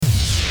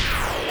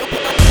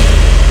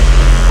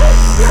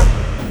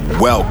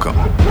Welcome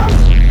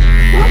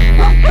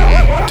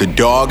to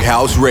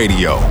Doghouse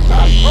Radio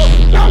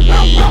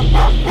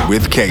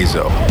with Cazes.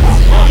 Welcome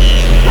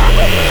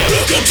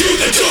to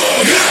the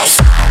Doghouse.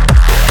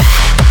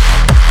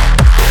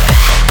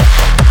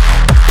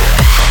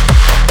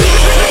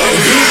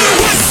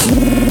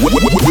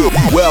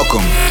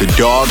 Welcome to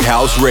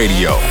Doghouse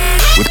Radio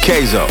with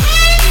Cazes.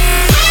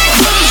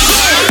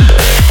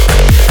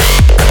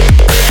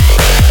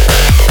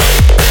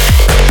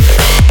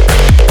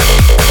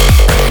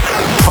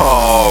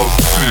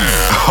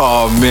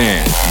 Oh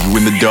man, you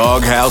in the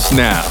Doghouse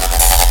now.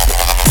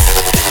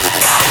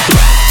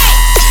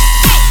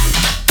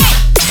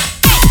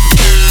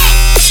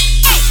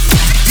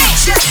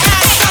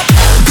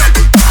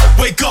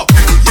 Wake up.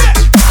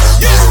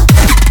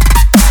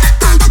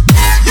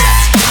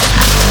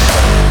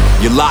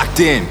 You're locked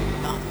in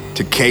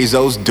to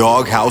Cazes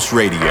Doghouse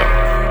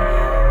Radio.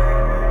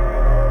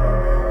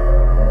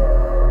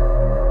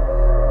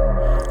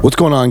 What's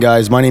going on,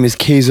 guys? My name is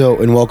Cazes,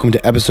 and welcome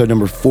to episode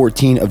number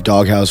 14 of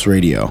Doghouse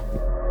Radio.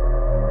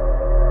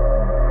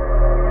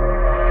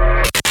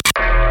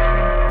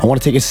 I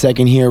want to take a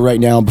second here right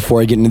now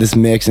before I get into this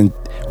mix and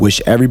wish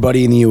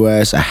everybody in the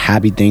US a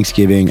happy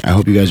Thanksgiving. I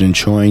hope you guys are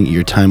enjoying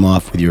your time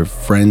off with your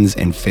friends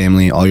and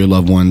family, all your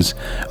loved ones.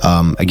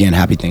 Again,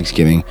 happy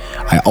Thanksgiving.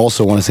 I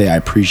also want to say I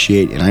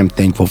appreciate and I'm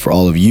thankful for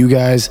all of you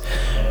guys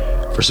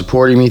for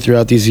supporting me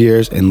throughout these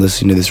years and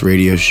listening to this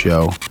radio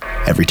show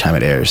every time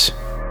it airs.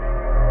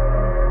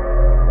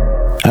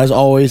 As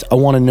always, I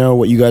want to know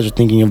what you guys are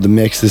thinking of the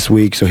mix this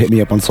week, so hit me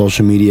up on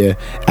social media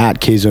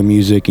at Cazes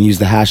Music and use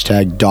the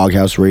hashtag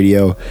Doghouse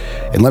Radio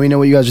and let me know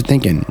what you guys are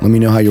thinking. Let me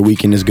know how your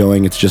weekend is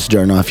going. It's just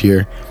starting off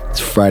here. It's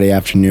Friday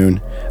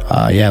afternoon.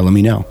 Let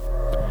me know.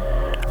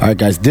 Alright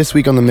guys, this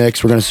week on the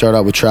mix, we're going to start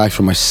out with tracks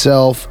from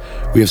myself.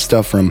 We have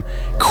stuff from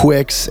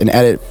QUIX, an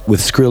edit with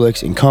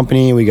Skrillex and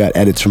Kompany. We got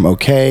edits from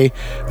OK.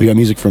 We got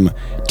music from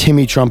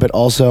Timmy, Trumpet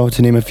also,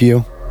 to name a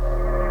few.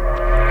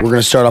 We're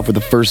going to start off with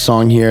the first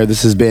song here.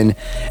 This has been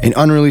an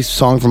unreleased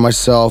song from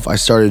myself. I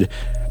started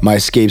my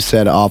Escape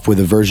set off with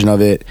a version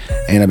of it,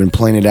 and I've been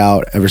playing it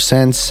out ever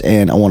since,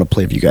 and I want to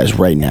play it for you guys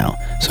right now.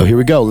 So here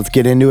we go. Let's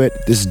get into it.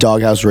 This is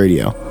Doghouse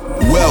Radio.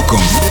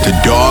 Welcome to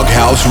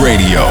Doghouse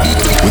Radio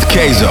with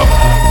Cazes.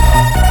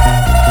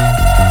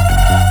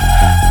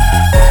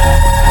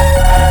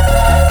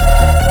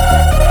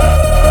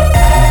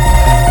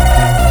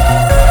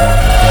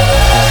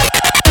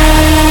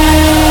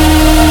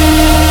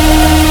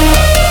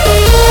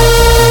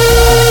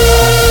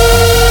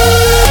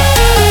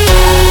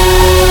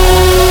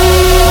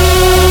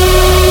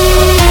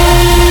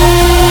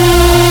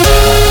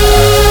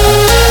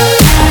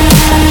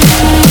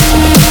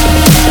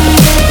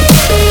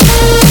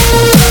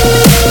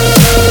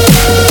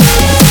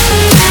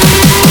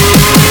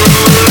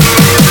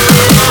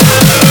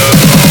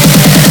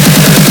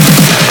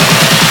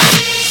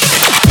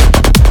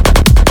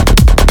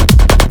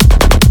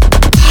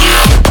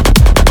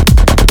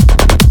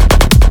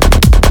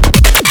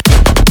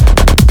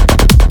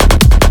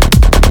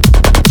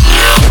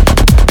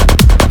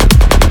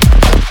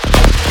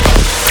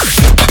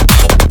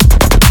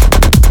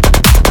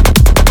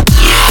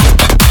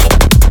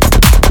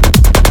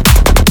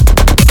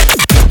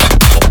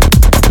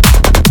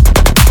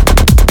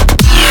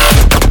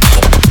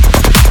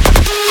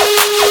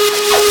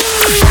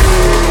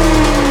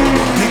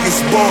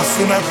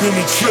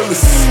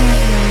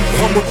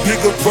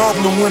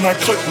 When I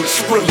click with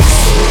Skrillex,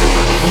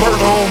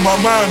 murder on my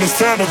mind, it's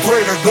time to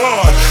pray to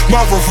God.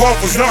 My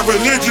revolver's not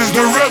religious,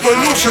 the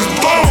revolution's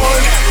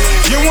born.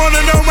 You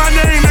wanna know my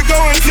name, to go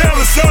and tell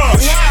us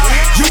us.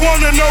 You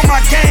wanna know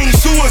my gang,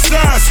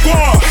 Suicide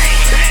Squad.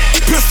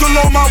 Pistol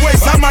on my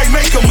waist, I might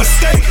make a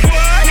mistake.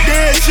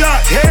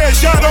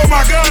 Headshot, oh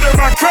my God, am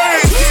I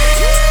crazy?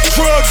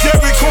 Drugs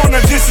every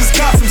corner, this is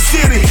Gotham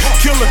City.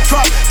 Killer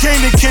crop,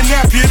 came to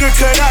kidnap you to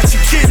cut out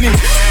your kidney.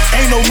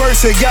 Ain't no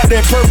mercy, got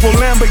that purple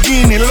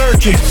Lamborghini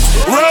lurking.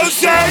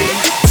 Rose,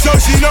 so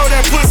she know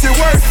that pussy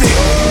worth it.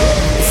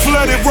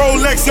 Flooded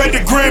Rolex at the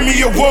Grammy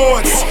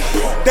Awards.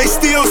 They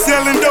still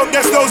selling dope,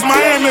 that's those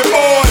Miami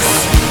boys.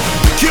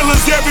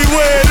 Killers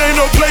everywhere, it ain't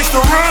no place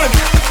to run.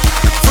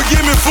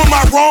 Forgive me for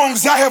my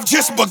wrongs, I have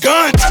just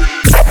begun.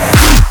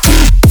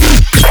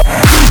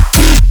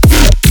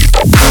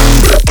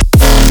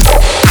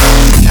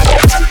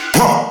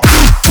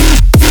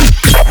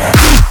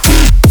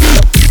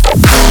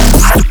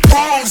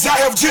 Wrongs, I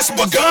have just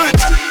begun.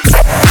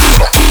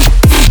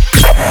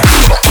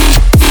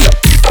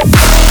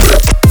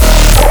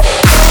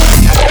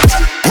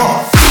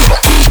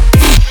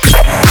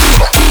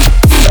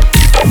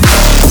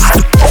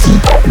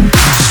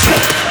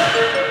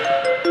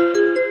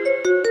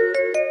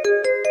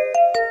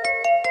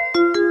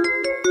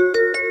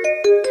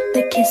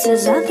 The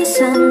kisses of the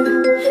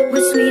sun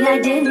were sweet, I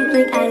didn't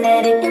blink, I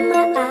let it in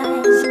my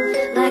eyes.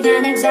 Like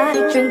an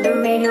exotic drink, the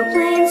radio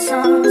playing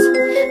songs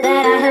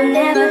that I have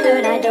never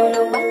heard, I don't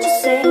know what to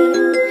say.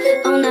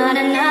 Oh, not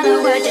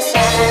another word, just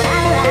la la la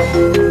la.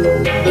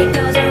 It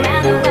goes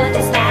around the world,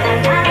 just la la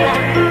la la.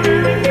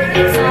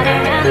 It's all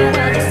around the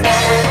world, just la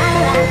la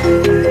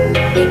la la.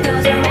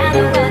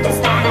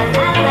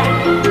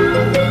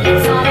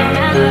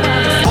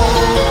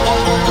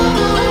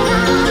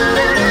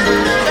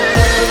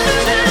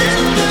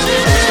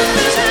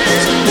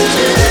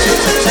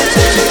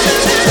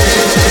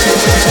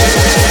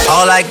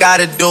 All I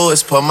gotta do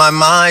is put my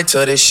mind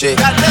to this shit.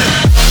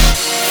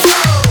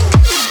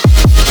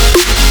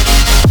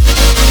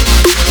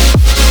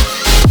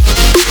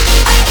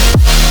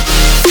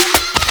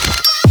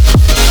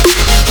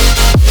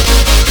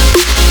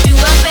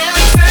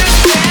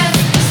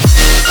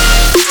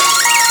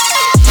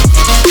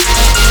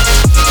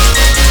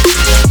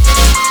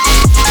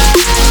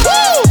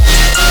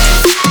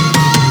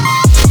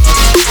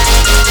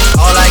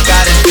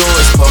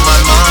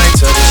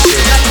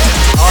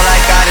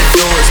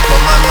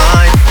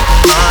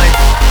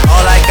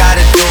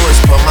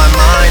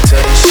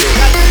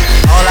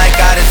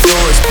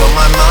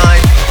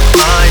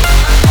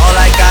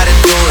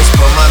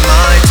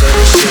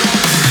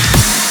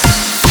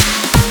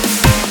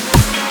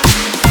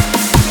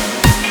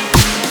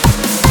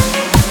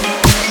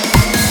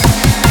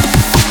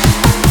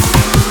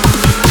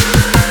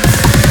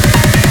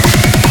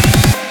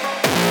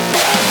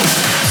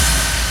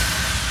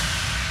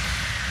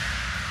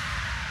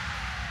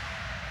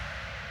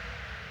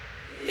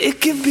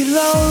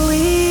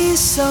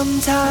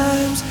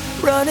 Sometimes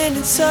running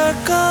in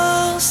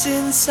circles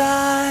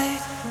inside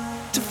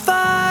to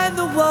find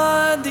the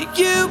one that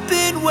you've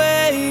been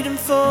waiting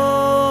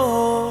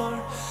for.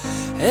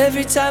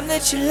 Every time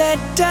that you let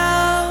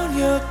down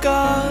your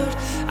guard,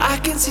 I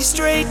can see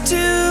straight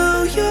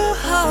to your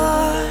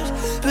heart.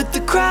 But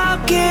the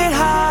crowd can't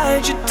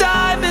hide your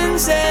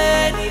diamonds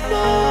anymore.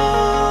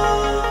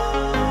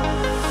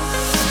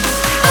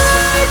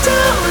 I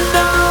don't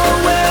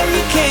know where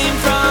you came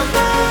from,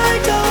 I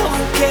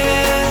don't care.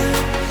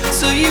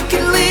 So you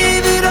can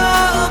leave it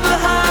all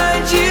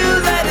behind you,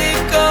 let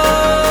it go.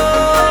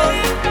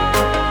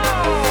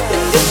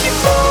 And if you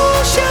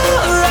close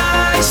your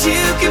eyes,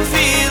 you can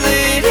feel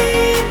it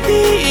in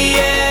the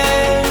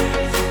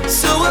air.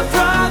 So I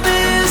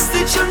promise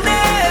that you'll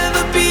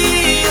never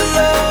be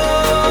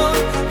alone,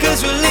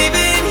 'cause we're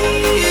leaving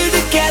here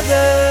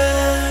together.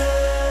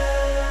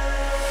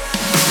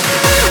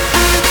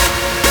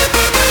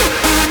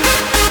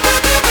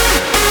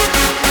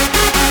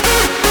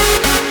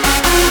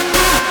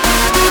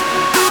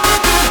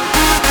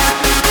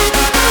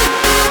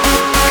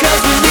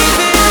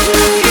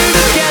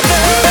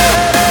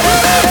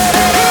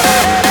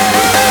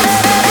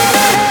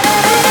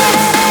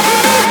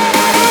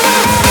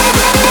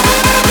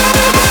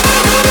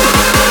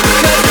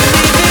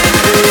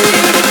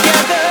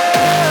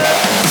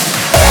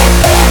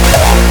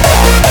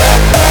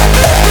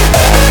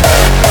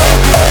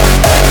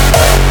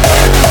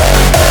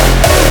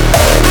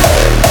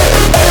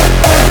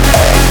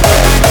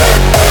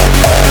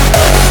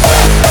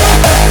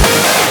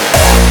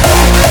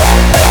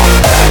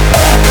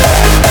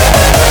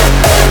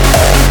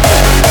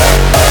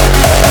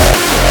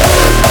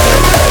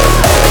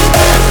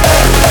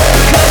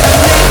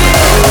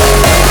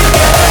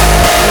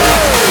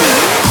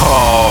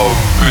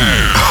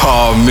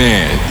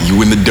 Man,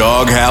 you in the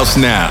doghouse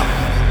now.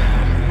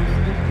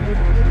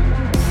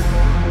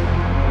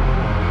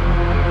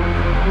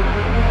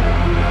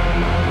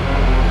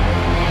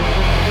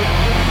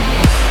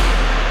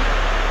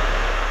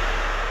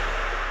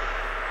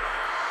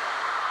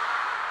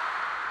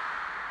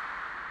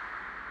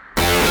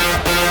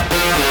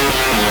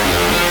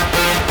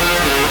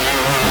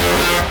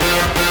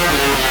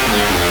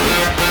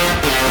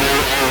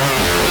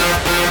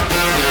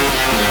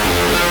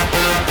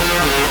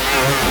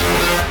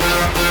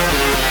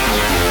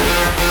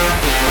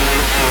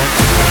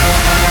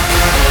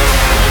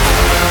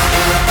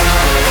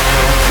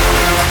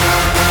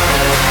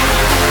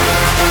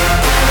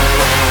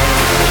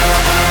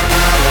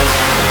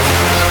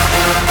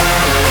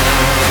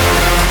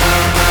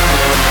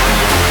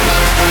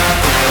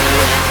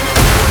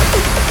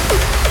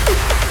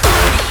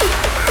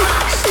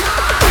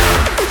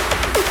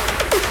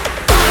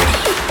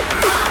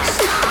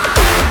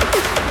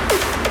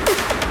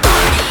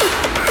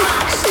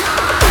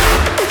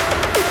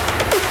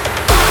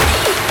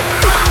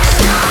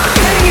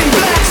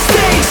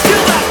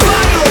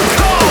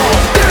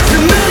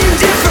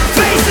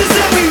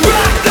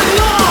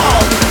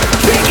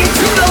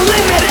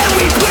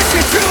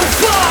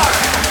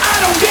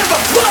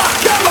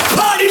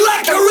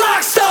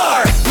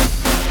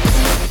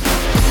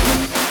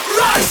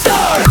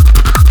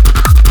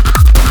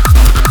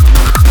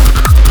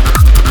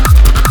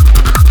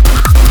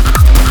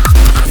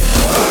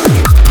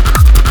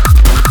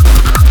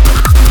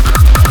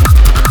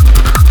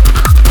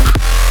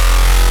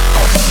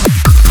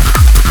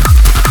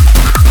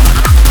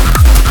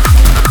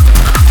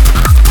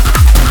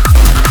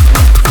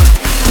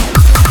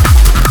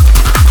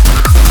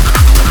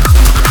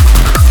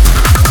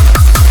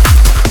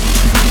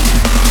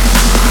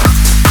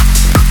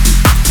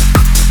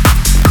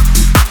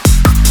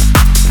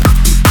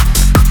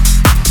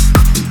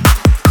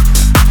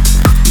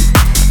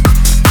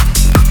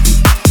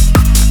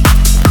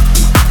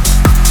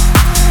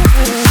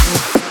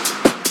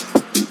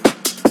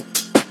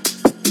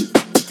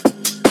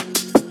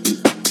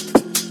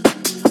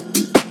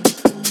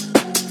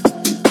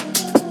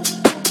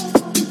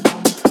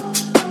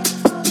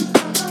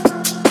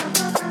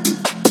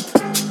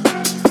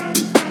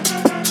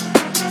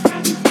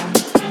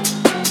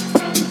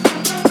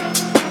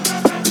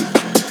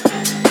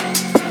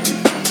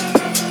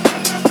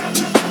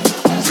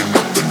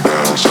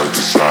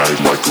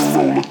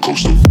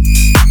 Rollercoaster.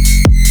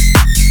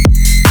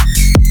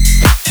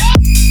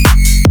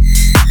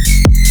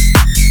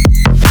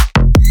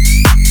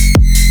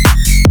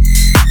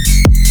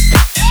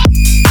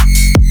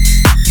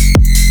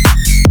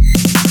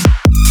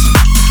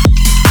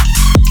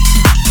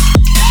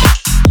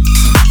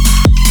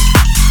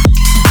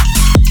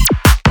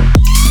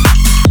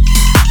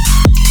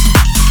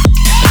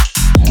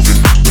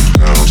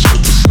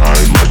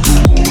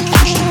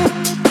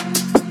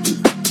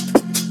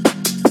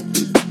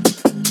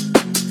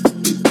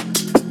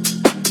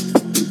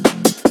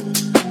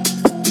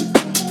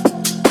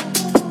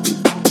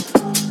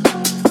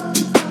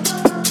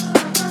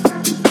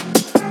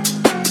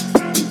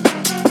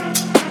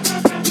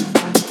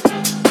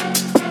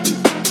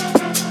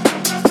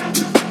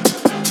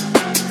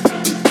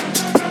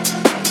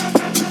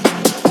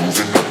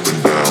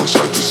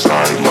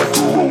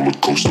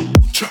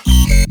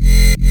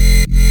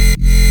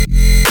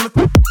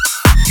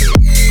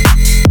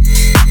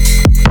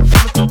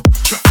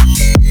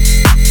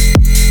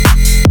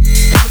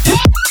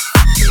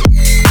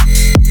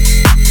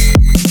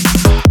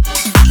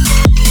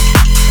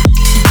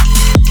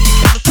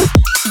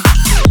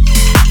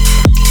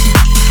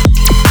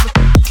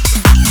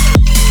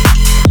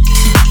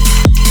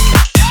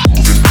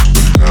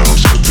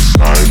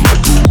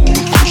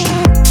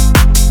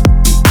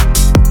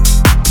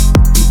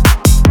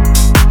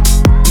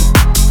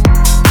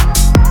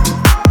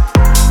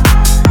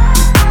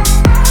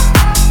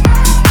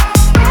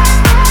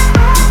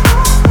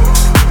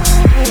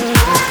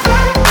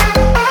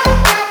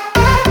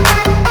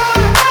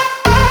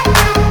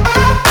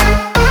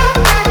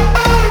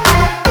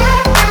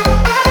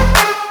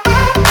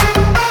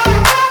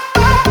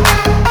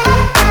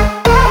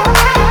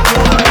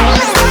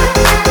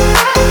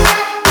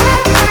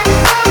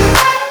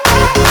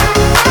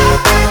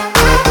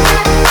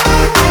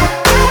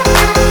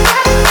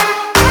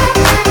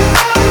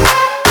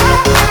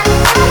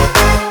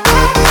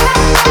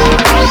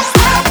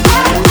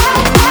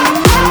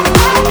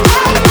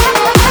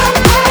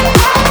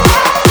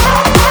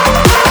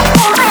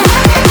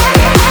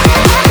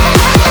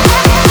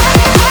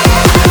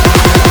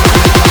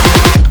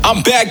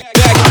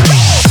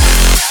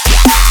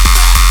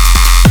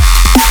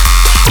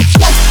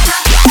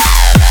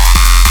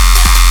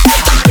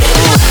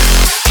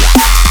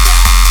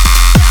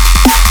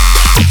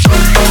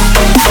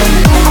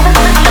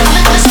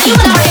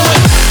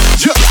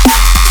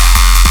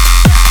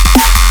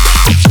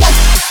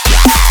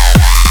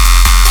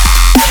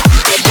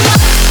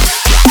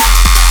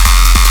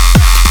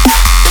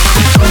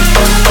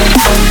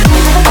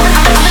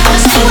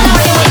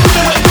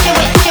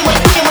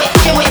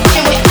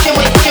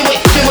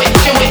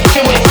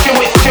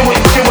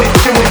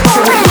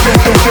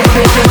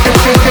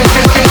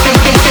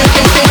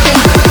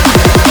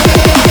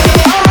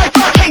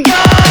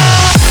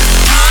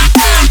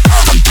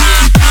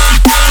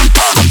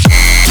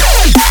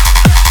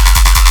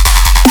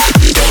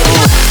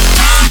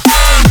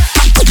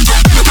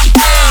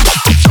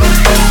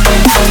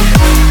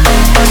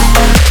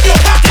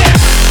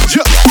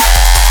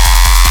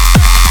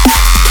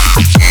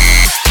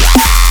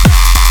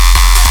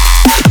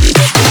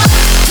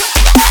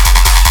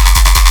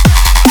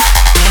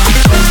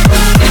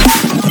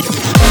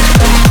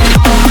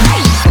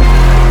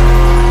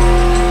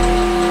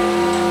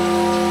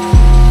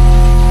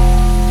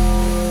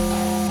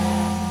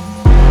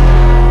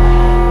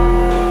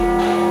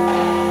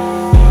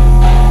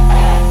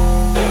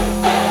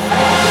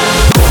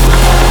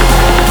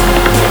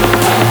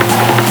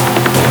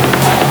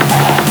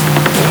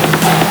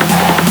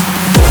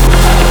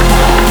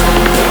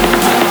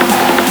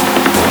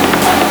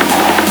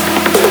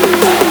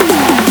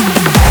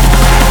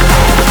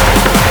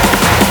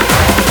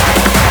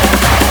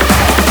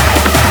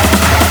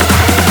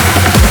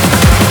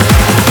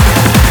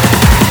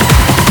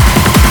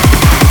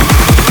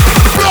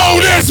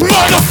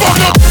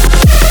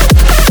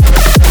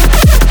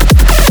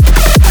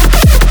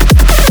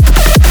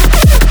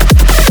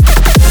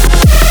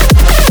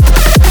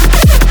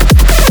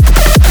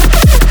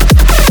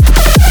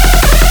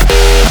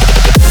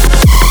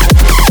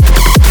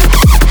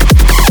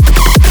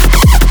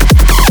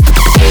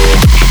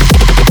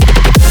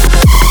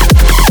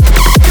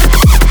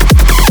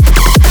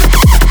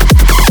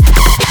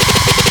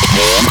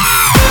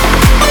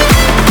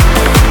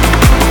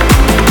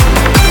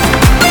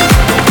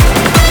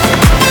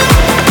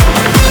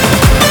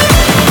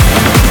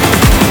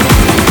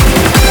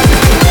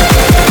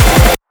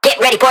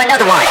 for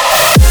another one.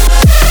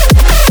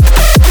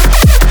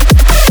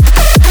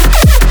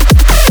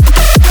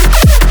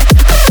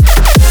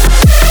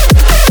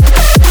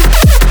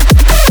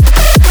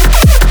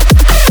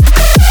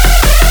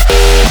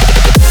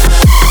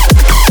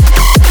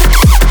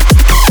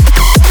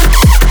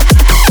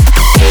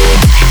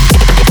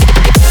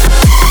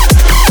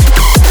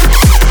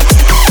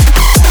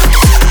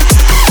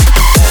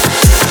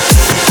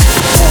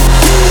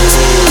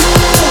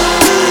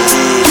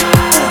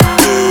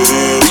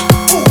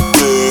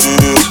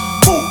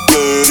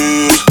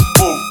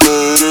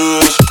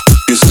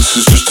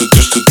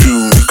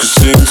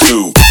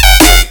 to.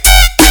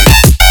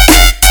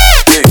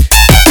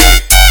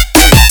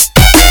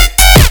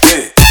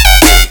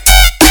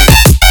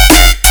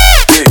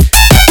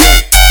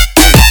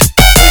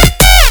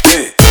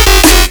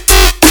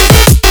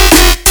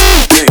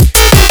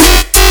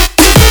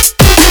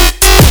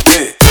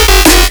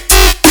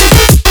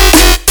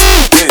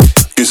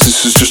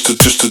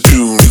 Just a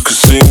tune you can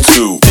sing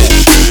to.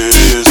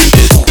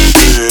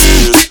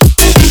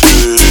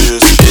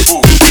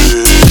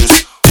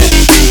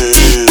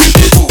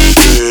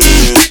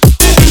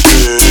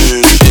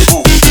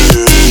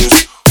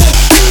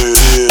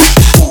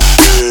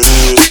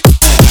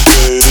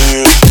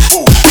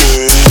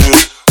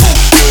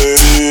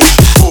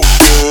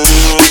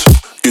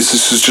 This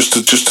is just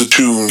a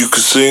tune you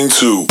can sing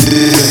to.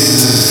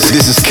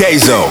 This is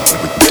Kazo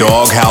with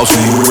Doghouse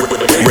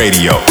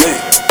Radio.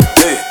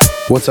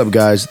 What's up,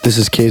 guys? This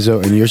is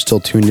Kazo, and you're still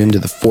tuned in to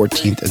the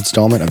 14th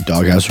installment of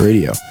Doghouse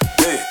Radio.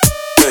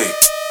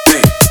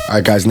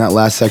 Alright, guys, in that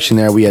last section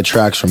there, we had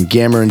tracks from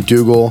Gammer and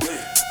Dougal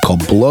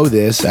called Blow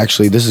This.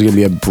 Actually, this is going to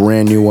be a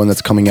brand new one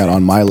that's coming out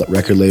on my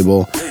record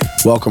label,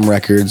 Welcome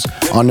Records,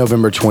 on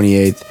November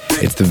 28th.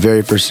 It's the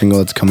very first single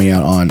that's coming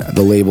out on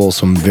the label,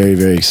 so I'm very,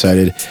 very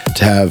excited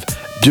to have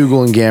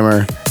Dougal and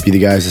Gammer be the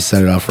guys that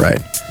set it off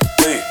right.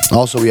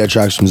 Also, we had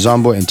tracks from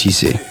Zomboy and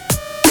TC.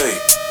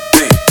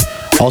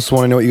 Also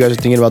want to know what you guys are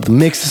thinking about the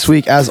mix this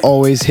week. As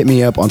always, hit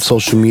me up on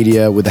social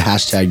media with the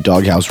hashtag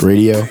Doghouse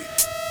Radio.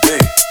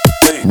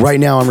 Right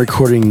now, I'm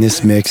recording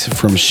this mix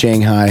from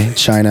Shanghai,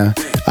 China.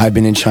 I've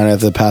been in China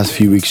for the past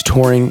few weeks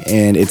touring,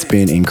 and it's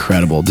been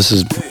incredible. This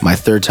is my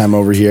third time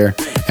over here,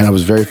 and I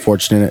was very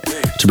fortunate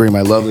to bring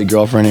my lovely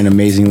girlfriend and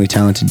amazingly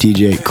talented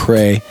DJ,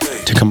 Cray,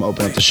 to come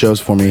open up the shows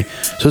for me.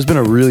 So it's been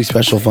a really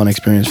special, fun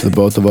experience for the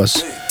both of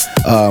us.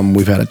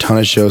 We've had a ton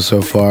of shows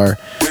so far.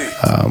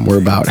 We're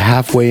about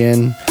halfway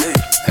in,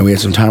 and we had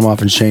some time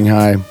off in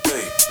Shanghai,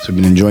 so we've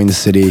been enjoying the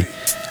city.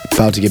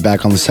 About to get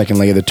back on the second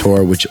leg of the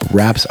tour, which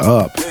wraps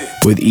up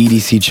with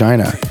EDC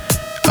China.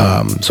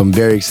 So I'm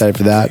very excited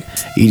for that.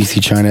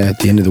 EDC China at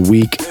the end of the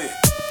week.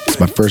 It's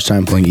my first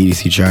time playing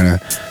EDC China,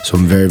 so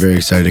I'm very, very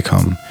excited to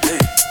come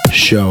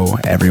show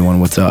everyone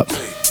what's up.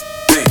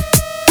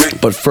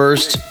 But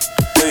first,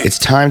 it's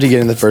time to get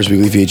in the first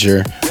weekly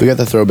feature. We got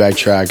the throwback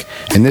track,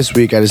 and this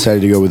week I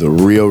decided to go with a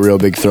real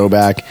big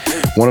throwback.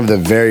 One of the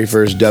very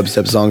first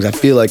dubstep songs I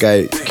feel like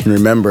I can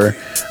remember.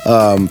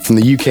 From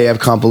the UKF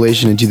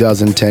compilation in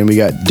 2010, we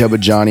got Dubba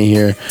Jonny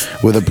here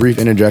with a brief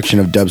introduction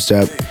of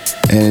dubstep,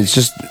 and it's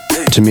just,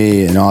 to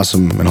me, an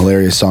awesome and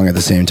hilarious song at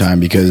the same time,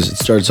 because it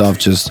starts off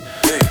just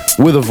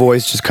with a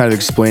voice just kind of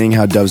explaining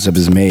how dubstep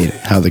is made,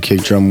 how the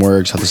kick drum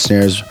works, how the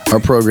snares are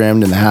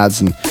programmed, and the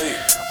hats, and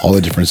all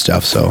the different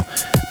stuff. So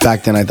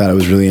back then I thought it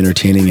was really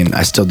entertaining, and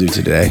I still do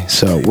today.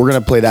 So we're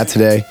going to play that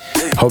today.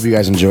 Hope you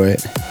guys enjoy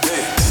it.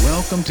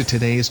 Welcome to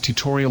today's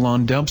tutorial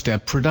on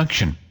dubstep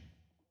production.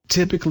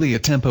 Typically a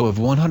tempo of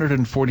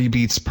 140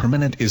 beats per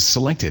minute is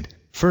selected.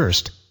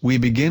 First, we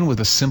begin with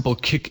a simple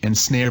kick and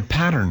snare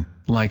pattern,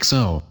 like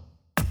so.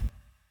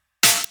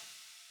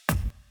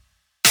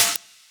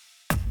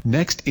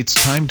 Next, it's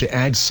time to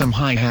add some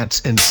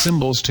hi-hats and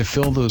cymbals to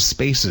fill those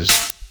spaces.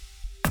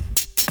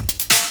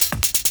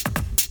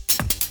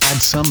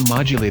 Add some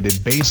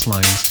modulated bass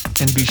lines,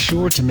 and be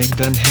sure to make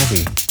them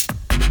heavy.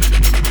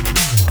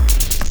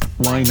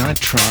 Why not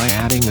try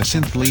adding a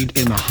synth lead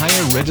in a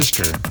higher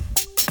register?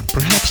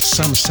 Perhaps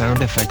some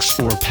sound effects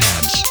or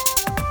pads.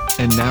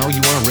 And now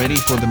you are ready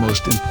for the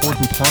most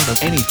important part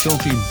of any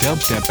filthy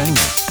dubstep banger.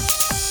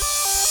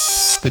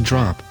 The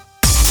drop.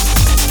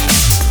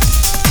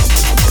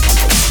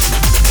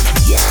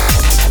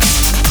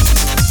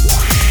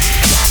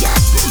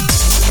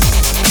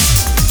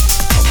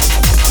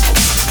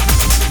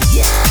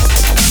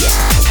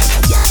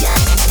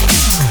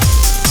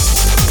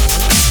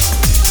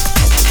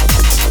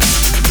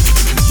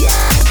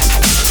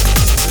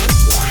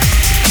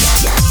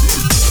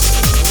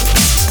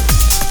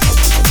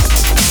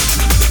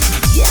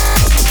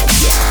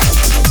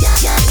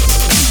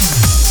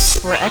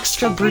 For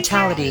extra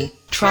brutality,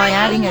 try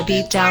adding a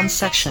beatdown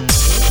section.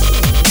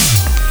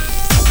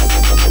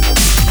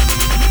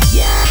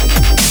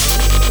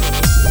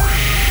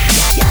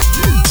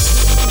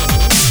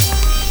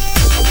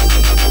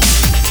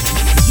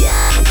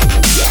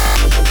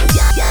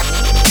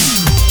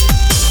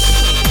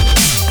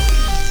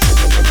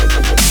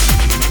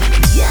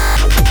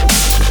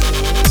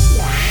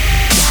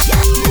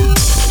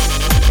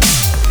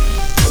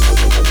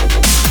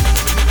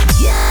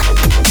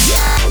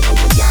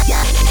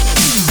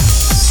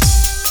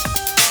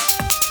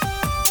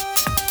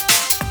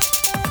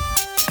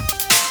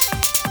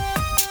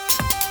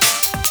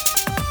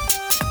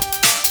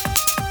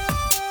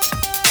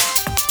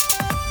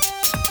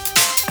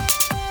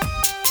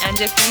 And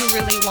if you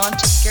really want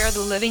to scare the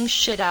living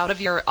shit out of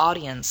your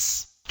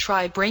audience,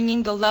 try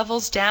bringing the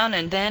levels down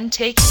and then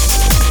take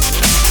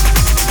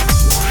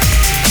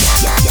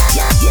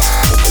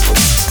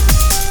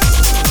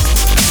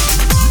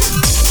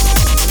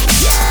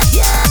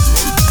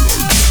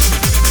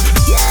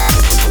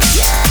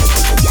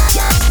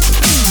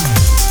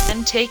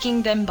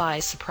taking them by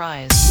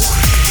surprise.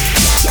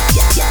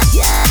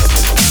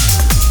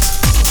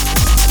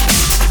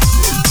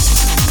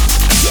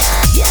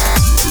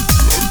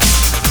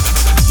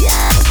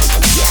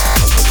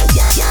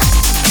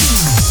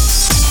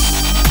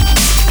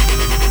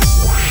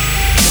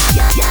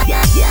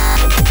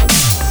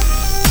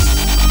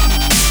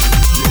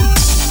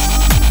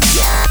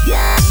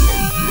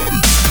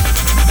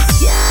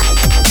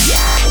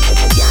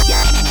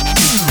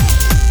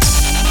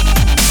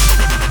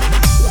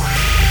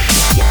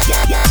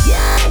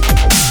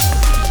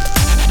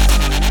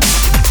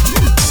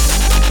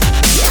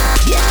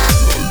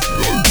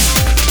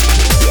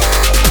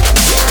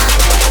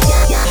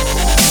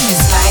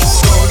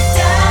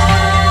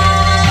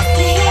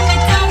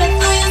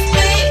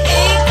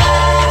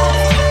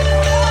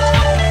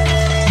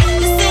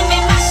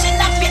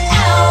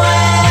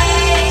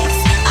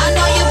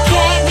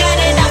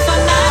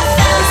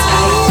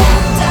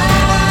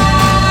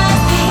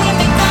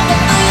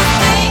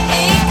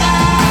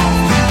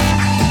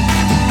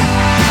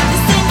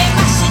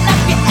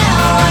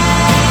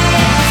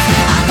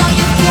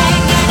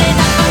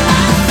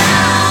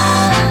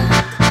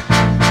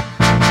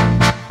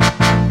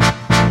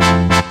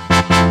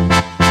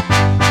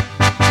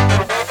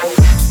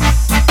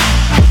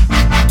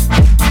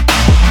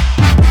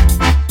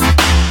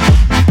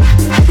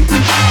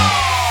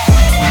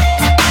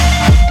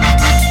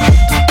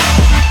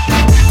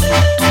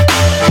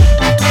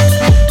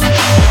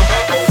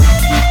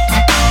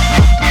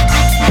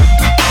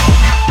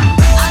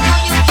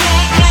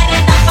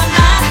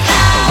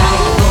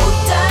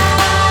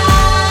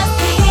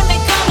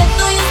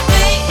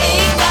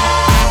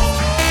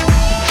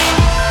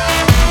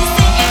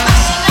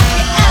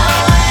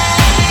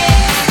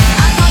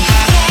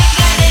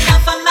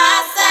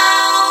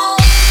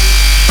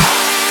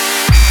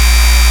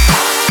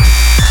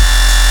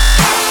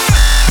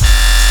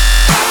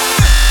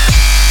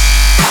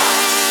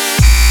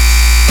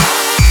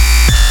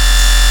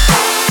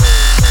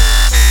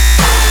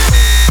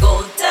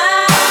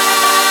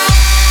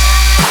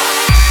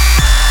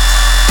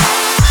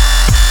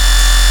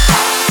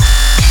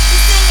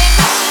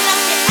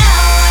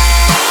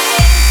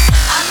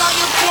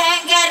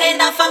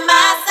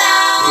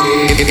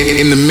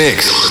 In the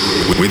mix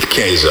with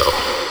Cazes.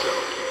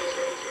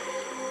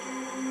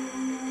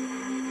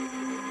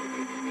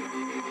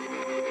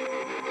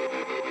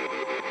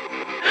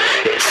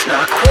 It's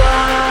not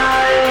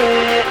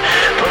quiet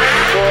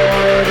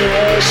before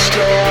the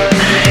storm.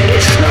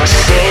 It's not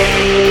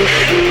safe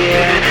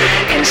here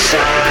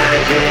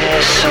inside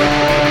this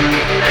home.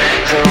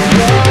 The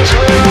walls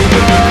will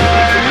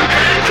burn,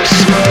 the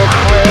smoke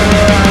will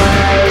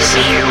rise.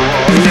 You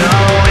won't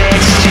know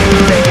it's too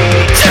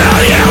late till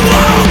you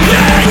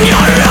open your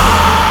eyes.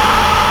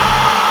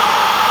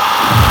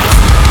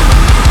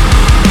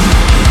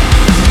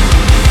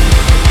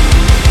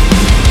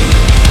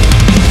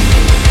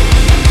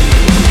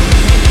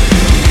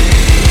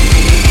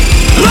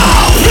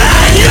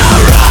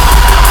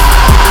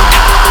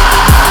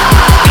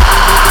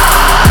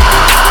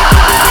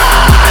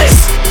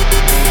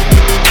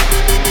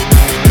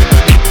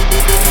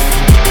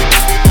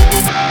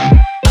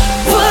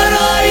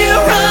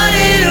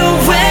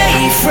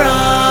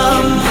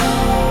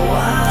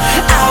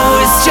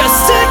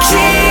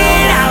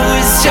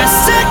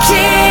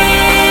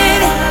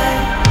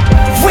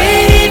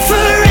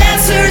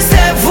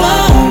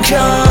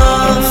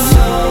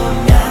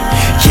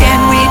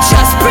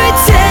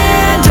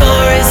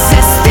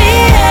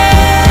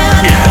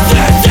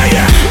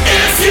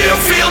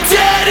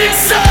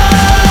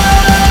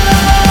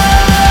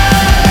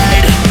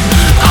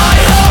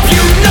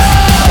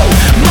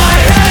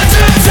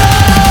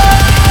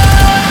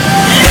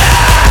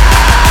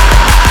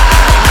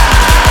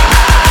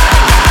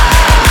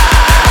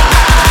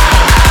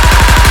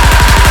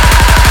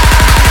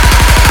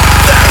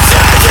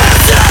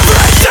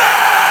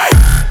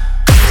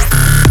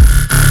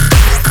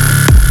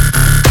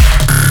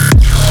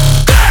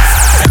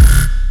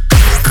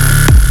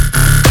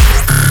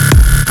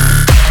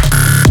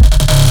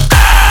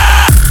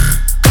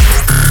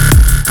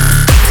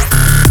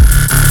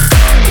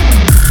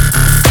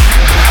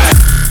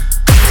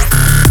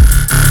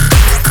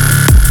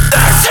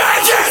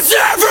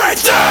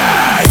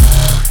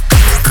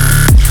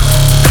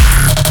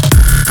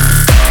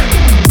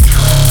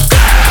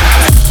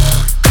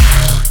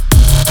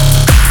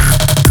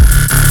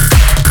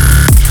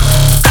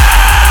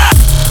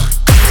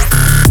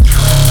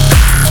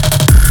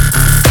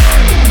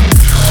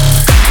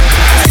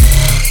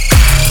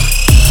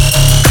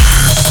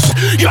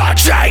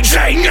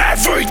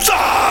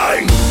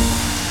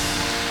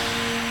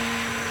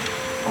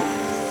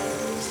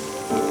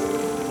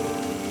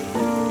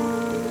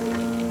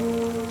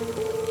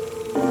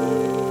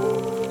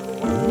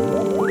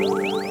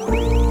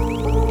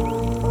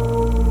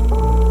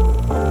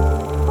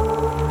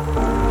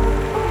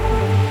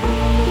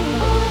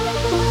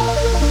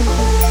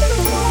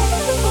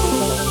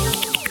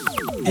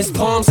 His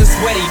palms are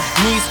sweaty,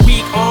 knees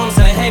weak, arms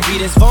and a heavy deadbeat.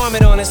 There's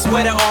vomit on his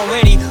sweater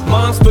already.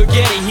 Mom's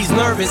spaghetti, he's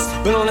nervous,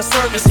 but on the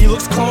surface he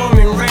looks calm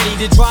and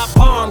ready to drop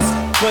bombs.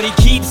 But he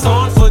keeps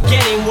on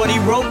forgetting what he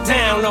wrote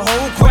down. The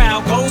whole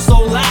crowd goes so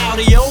loud.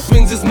 He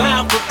opens his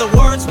mouth, but the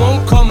words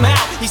won't come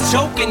out. He's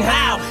choking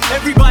how?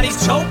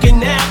 Everybody's choking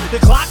now. The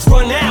clock's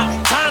run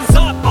out. Time's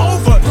up,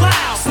 over,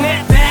 loud.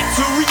 Snap back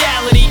to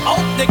reality.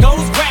 Oh, there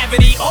goes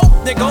gravity. Oh,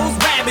 there goes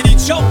rabbit. He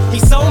choke.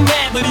 He's so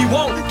mad, but he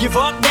won't give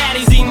up.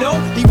 Daddies, he know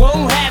he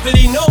won't have it.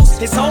 He knows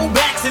his whole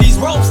back to these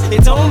ropes.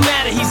 It don't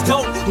matter, he's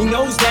dope. He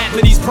knows that,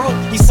 but he's broke.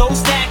 He's so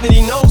stagnant.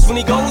 He knows when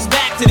he goes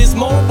back to this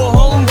mobile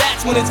home,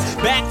 that's when it's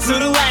back to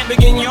the lab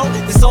again, yo.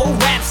 This old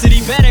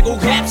rhapsody better go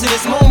capture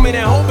this moment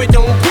and hope it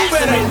don't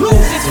pass. And it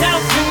lose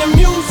itself in the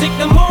music.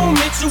 The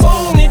moment you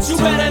own it, you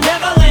better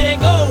never let it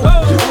go.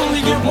 You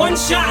only get one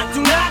shot.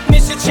 Do not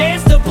miss your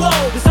chance to blow.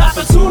 This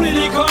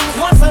opportunity comes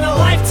once in a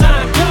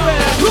lifetime. You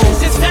better lose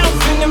yourself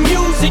in the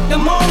music. The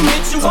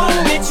moment you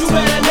own it, you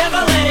better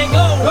never let it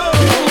go.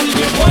 You only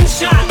get one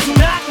shot. Do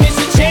not miss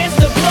your chance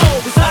to blow.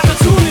 This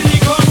opportunity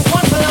comes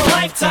once in a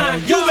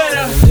lifetime. You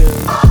better.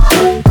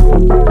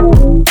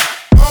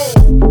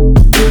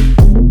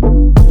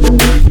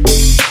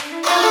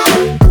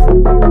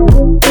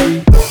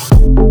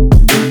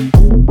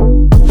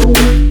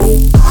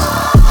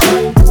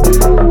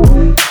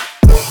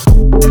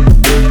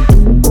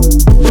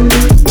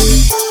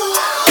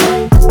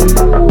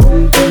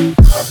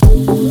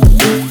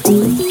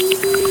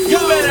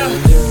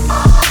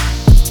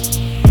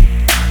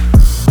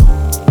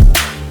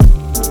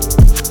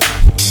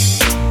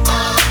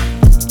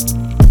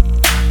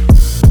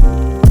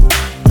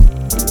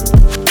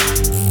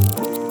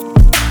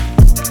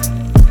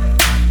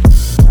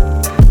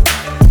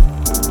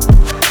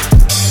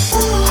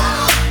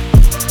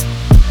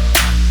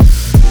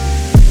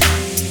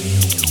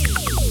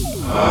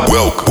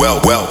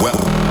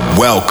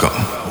 Welcome.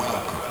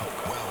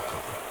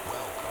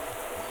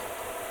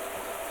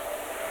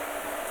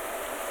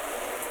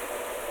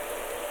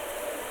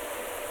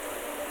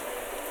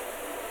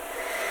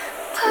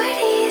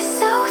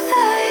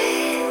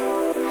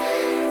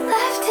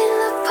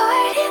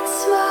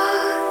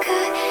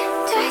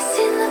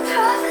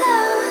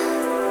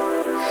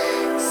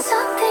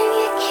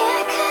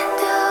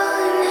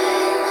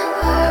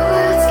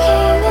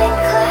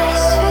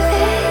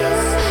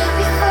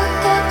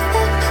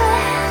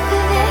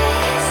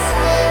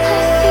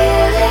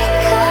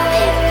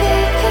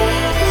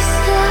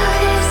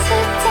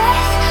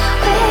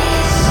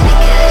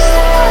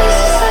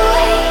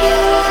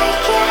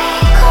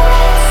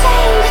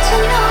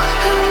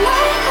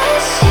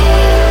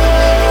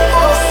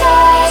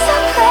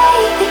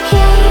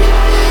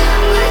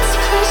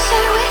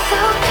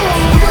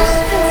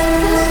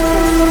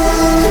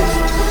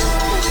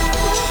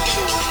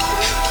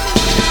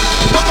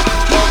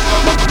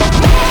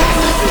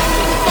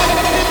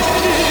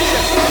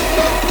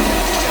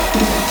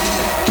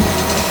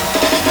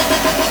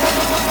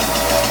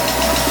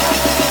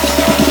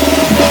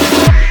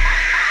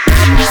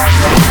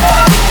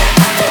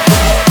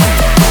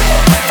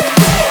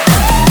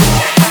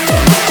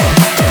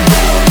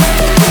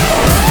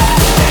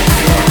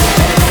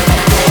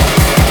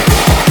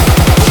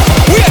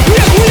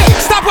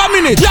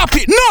 Drop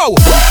it, no!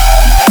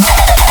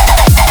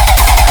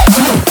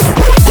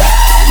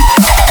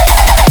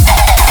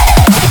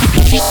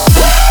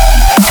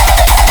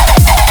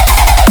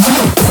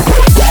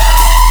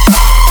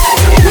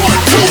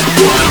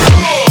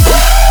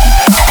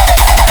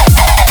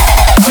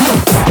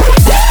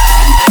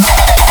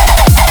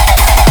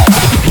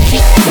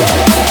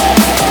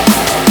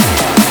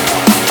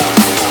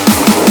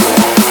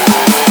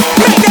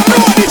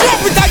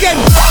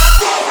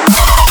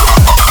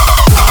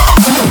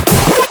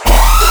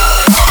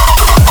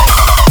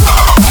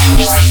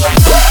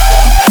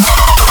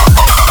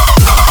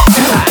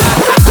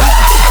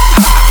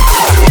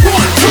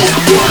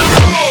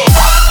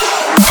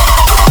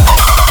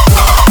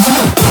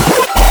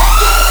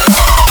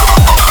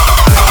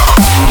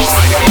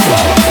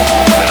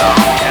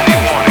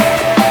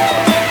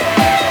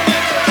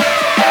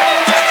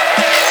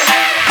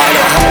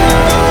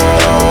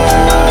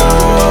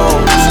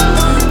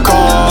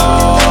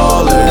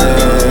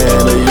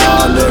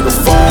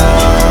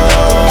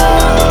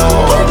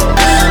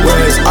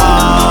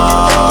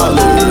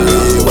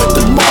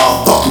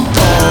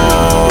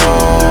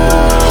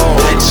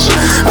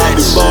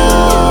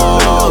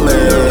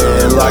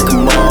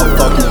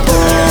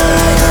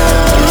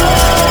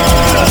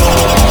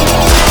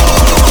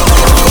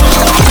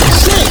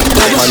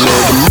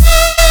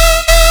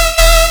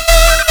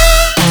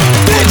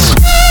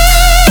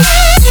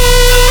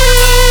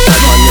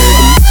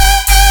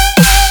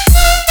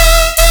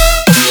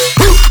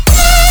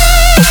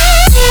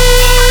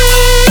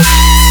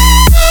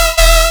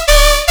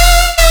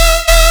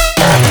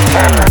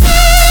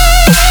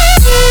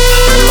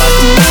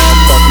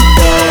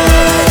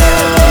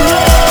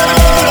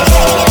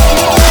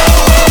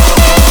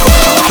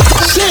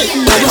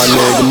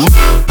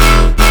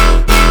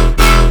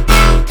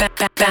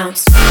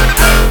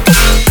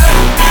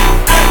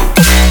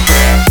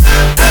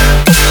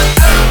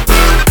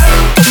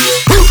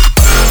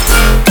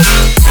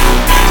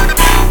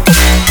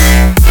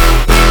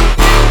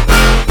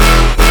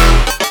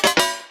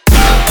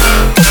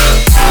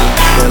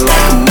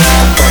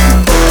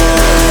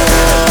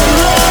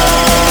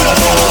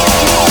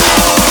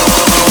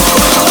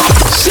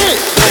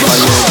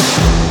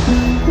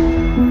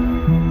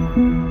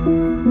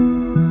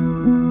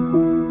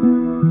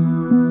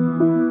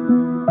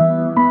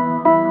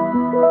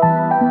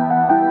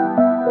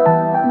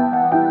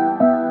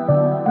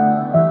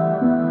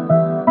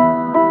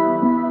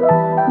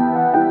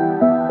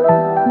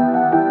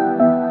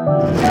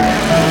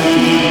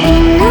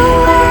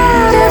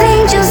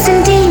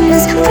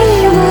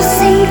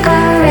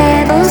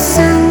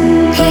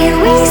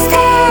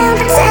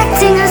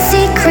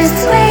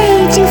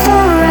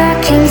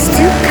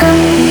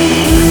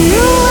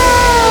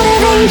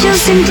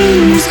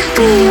 dreams,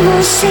 we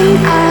will sing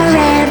our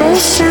rebel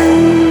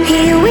song.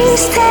 Here we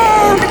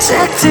stand,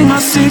 protecting our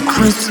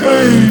secrets,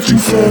 waiting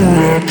for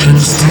our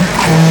kings to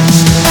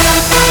come.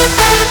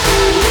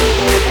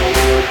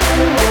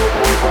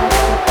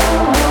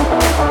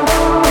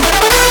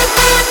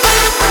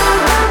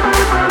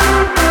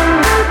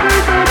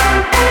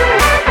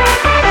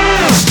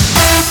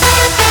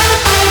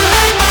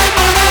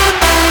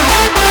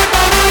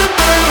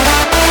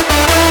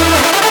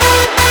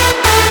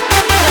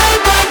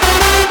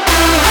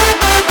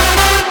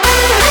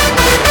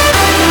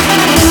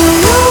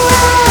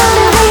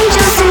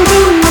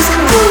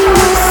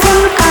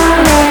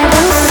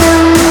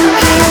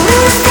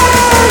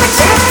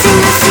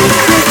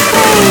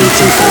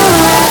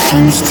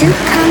 Things to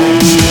come.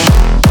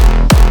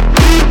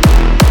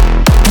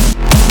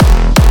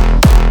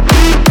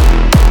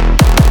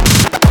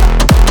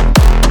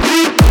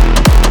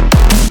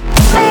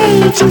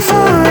 Waiting for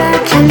our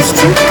kings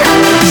to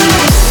come.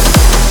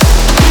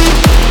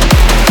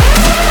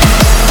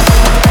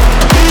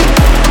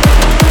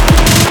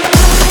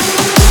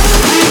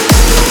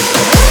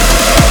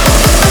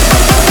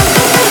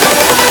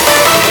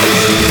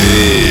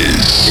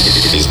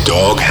 This is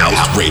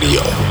Doghouse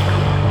Radio.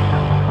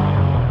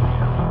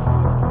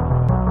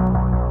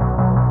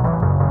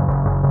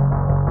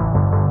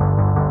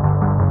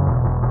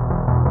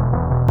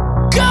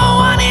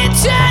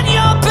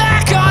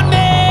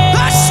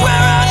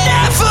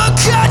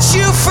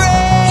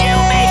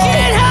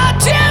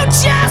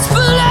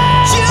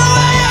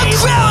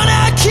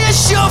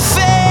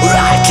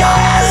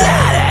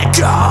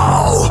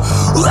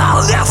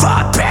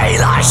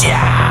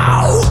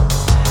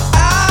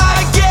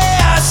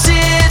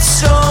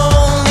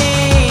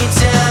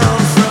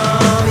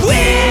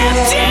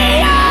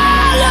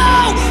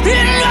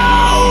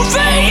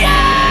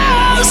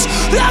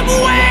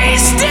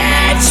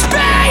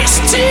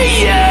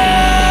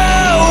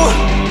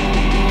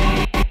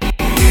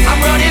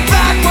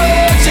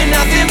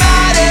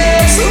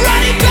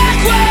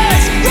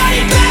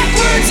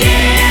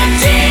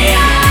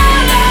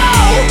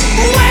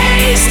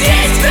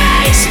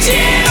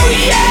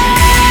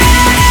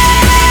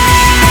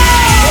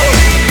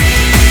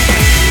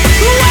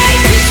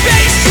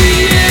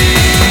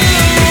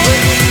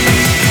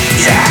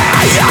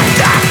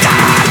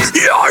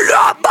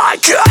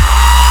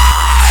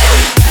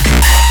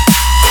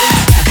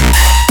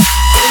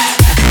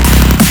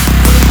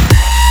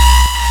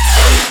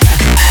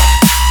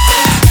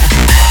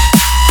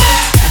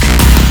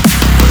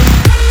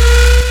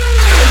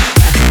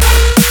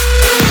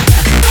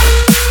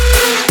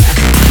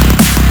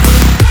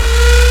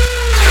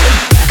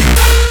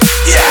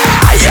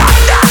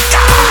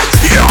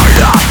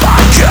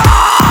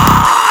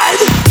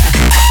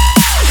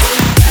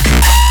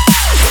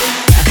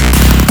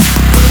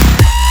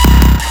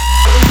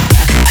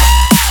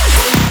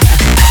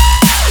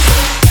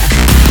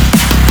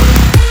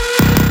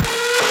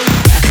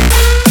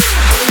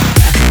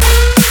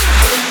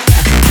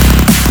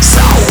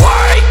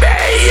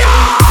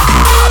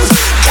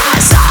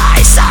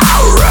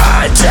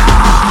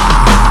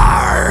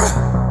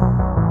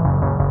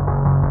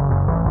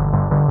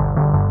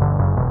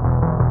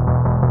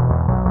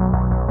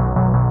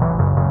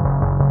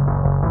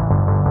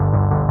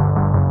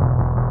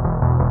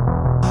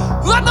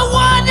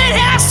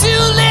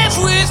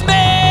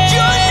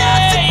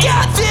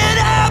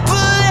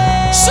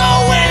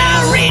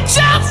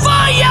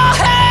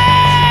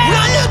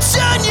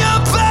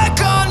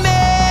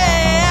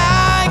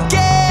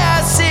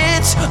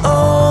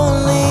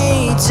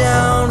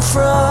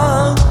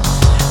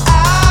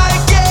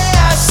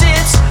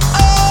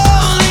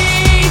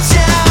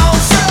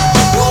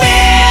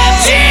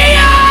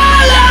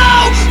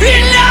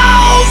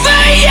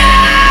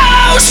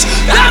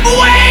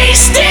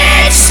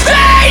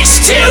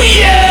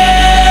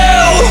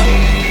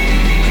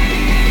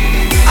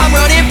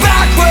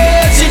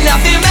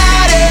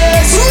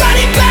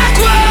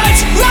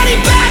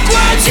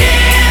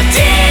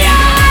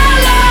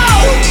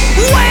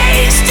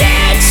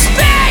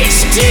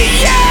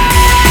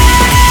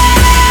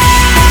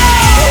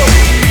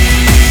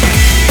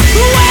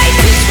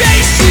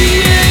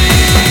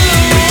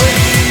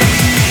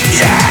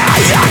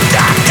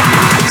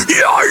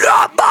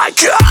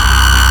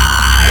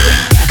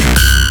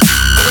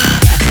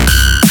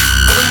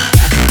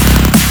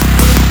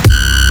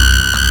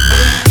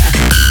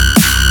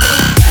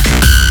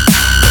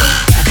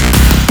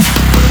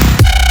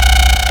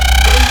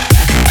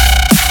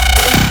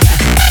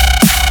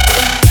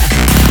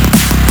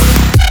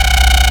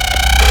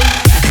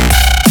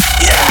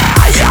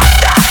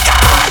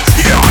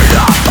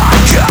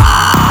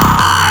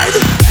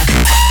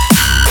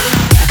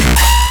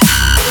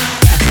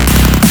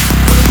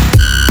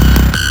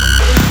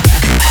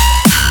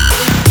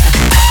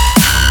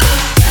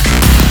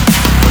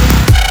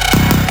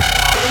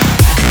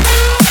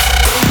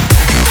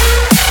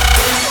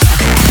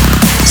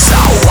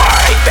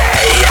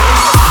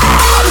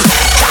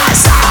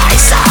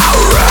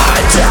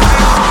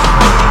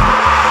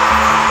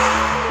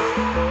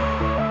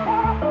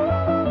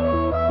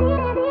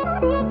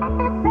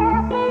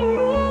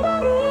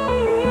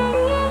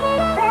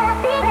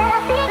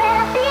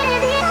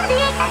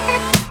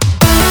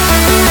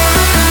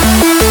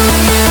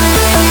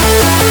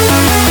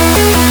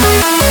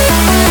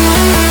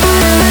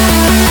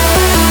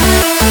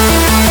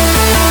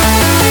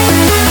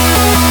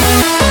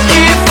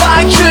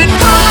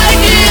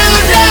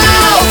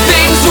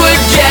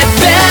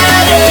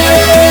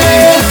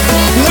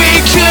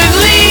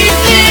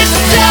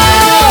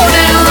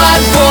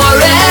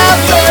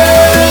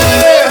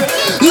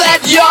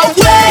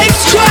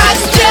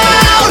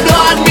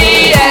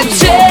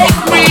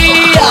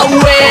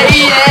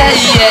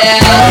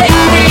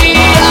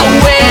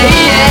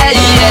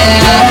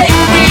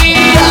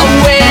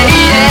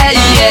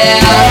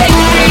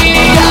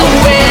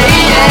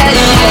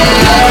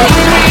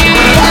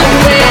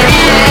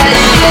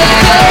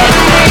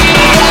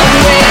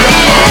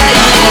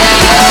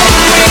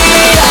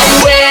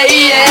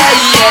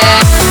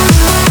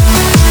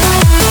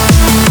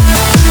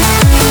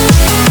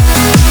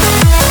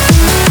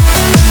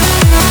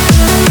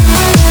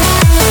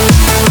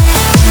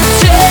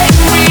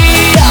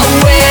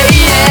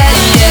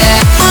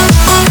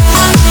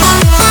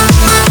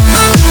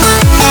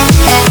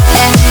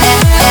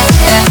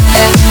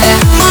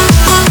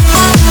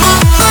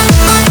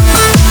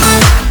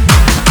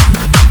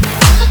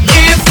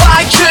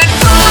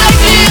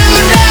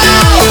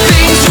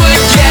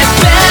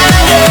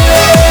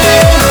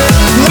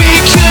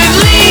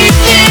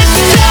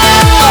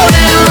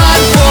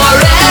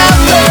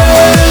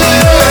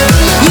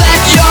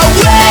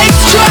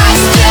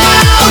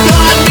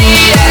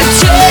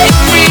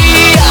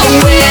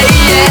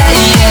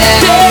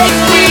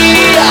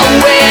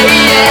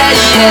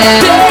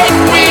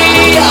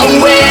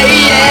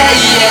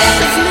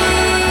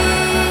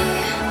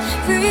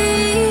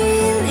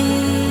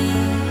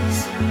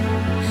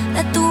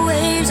 let the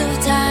waves of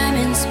time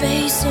and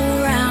space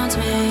surround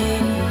me.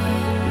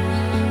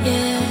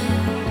 Yeah,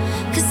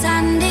 'cause I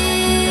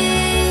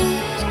need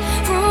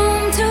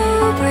room to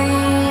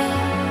breathe.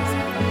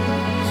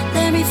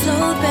 Let me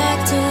float back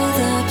to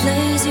the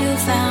place you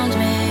found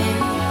me.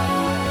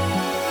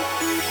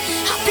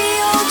 I'll be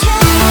okay.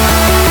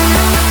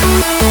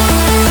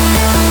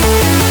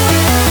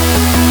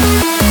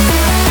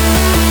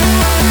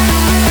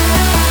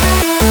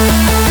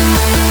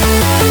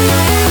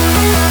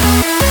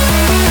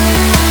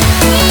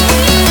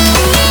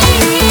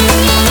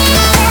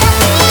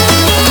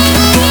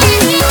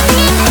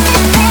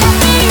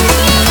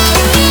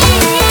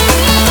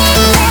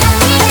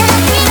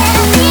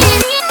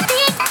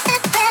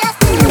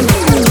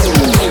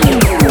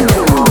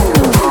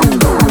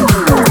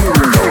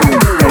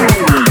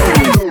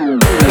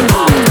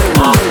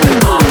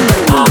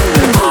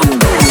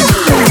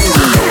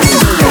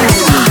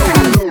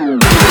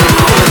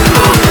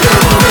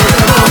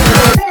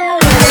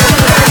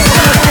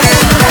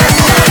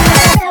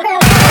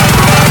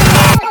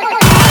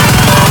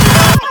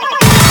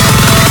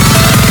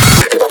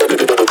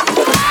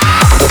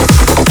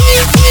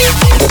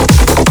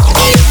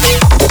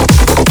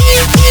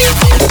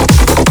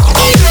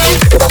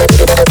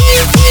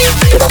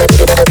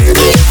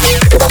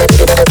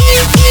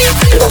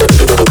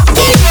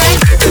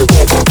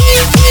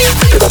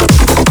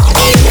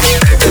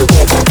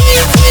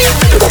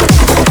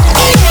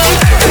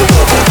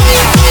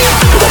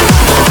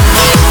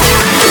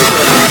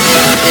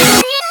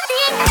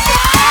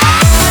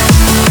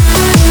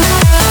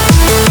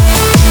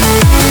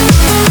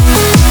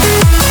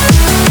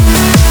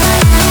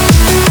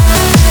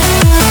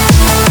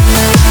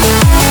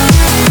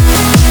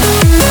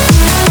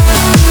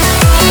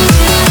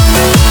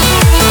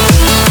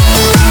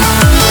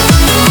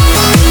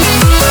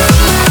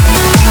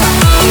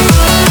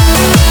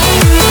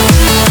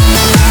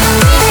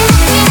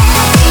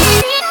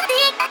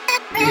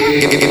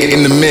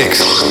 In the mix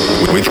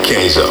with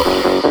Kazo.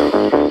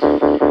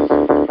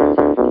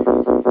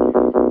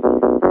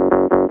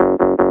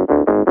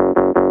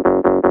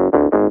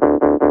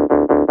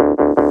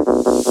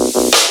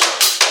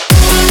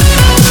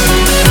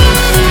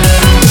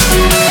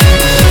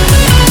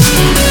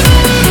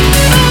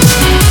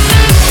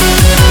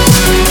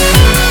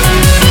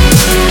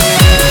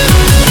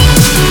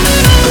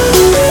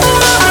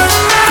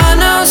 I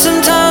know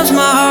sometimes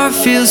my heart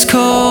feels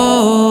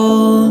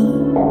cold.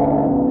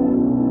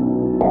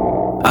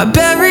 I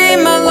bury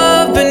my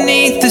love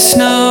beneath the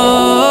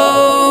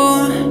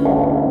snow,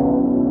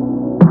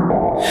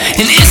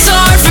 and it's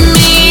hard for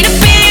me to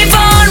be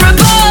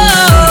vulnerable.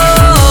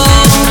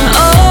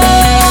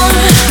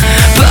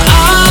 But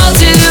I'll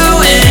do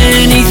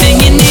anything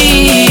you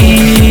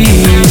need.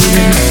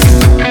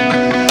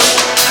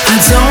 I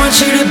don't want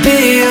you to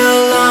be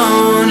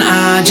alone.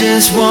 I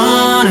just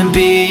wanna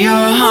be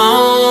your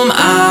home.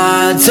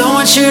 I don't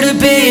want you to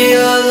be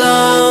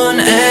alone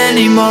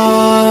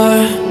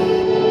anymore.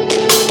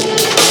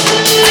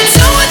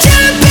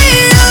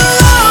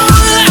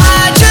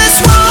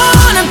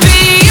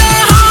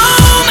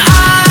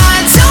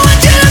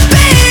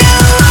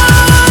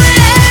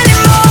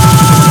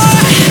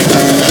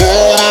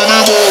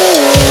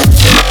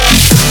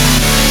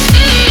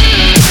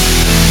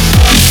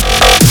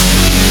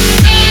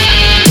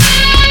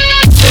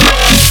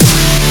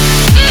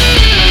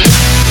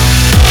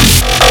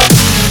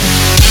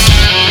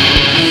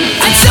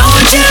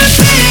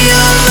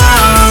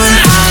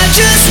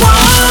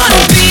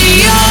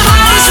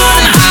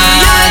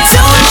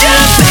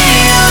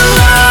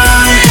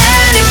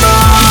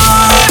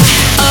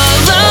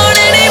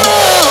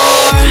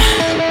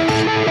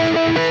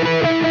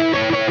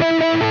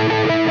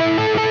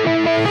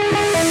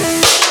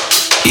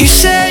 You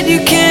said you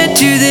can't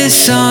do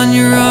this on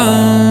your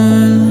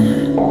own.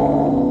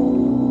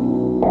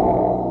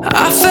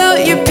 I felt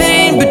your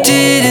pain but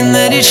didn't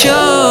let it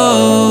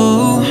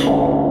show.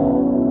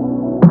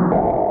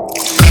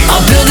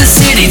 I'll build a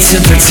city to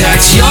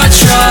protect your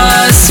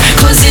trust,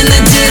 closing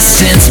the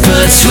distance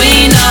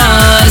between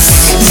us.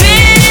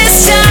 This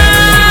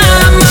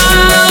time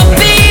I'll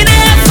be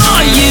there for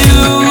you.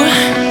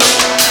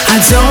 I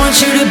don't want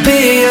you to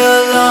be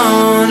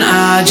alone.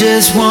 I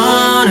just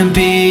wanna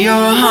be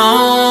your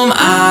home.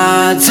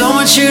 I don't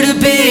want you to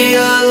be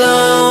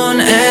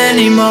alone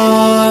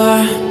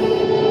anymore.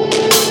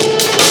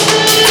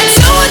 I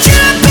don't want you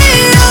to be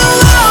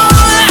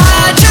alone.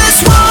 I just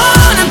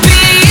wanna be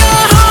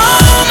your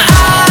home.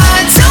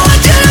 I don't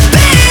want you to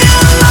be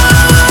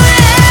alone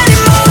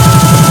anymore.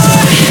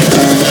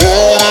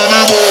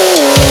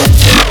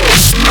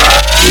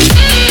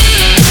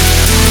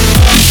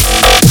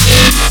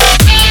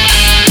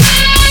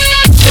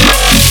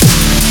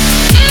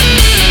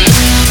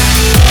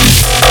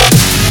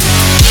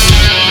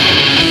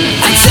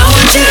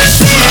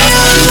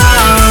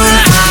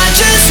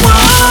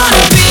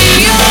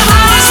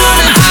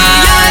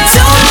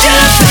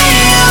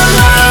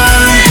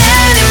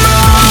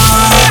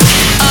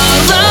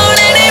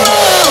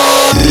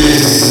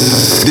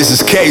 This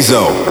is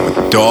Kazo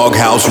with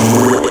Doghouse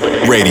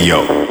Radio.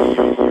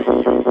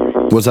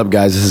 What's up,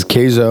 guys? This is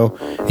Kazo,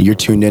 and you're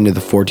tuned in to the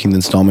 14th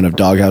installment of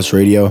Doghouse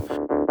Radio.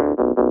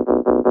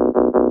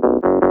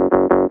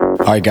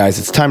 All right, guys,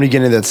 it's time to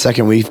get into that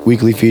second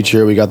weekly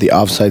feature. We got the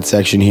offsite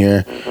section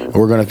here, and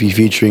we're going to be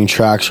featuring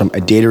tracks from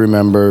A Day to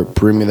Remember,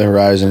 Bring Me the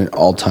Horizon,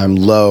 All Time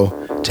Low,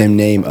 to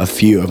name a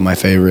few of my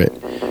favorite.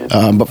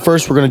 But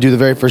first, we're going to do the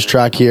very first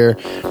track here.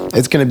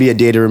 It's going to be A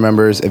Day to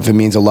Remember, if it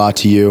means a lot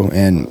to you,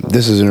 and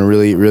this is a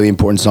really, really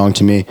important song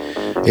to me.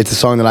 It's a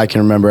song that I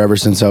can remember ever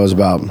since I was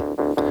about,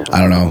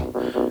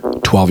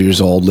 12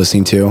 years old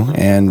listening to,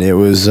 and it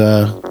was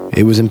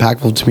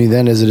impactful to me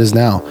then as it is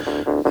now.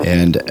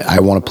 And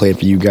I want to play it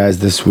for you guys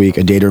this week.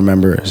 A Day to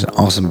Remember is an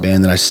awesome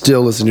band that I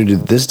still listen to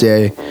this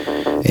day,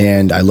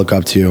 and I look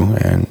up to,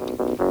 and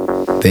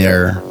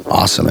they're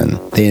awesome, and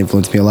they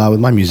influence me a lot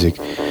with my music.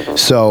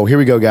 So here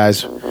we go,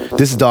 guys.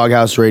 This is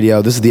Doghouse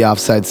Radio. This is the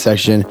offside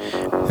section,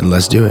 and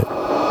let's do it.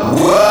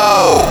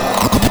 Whoa!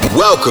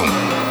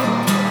 Welcome.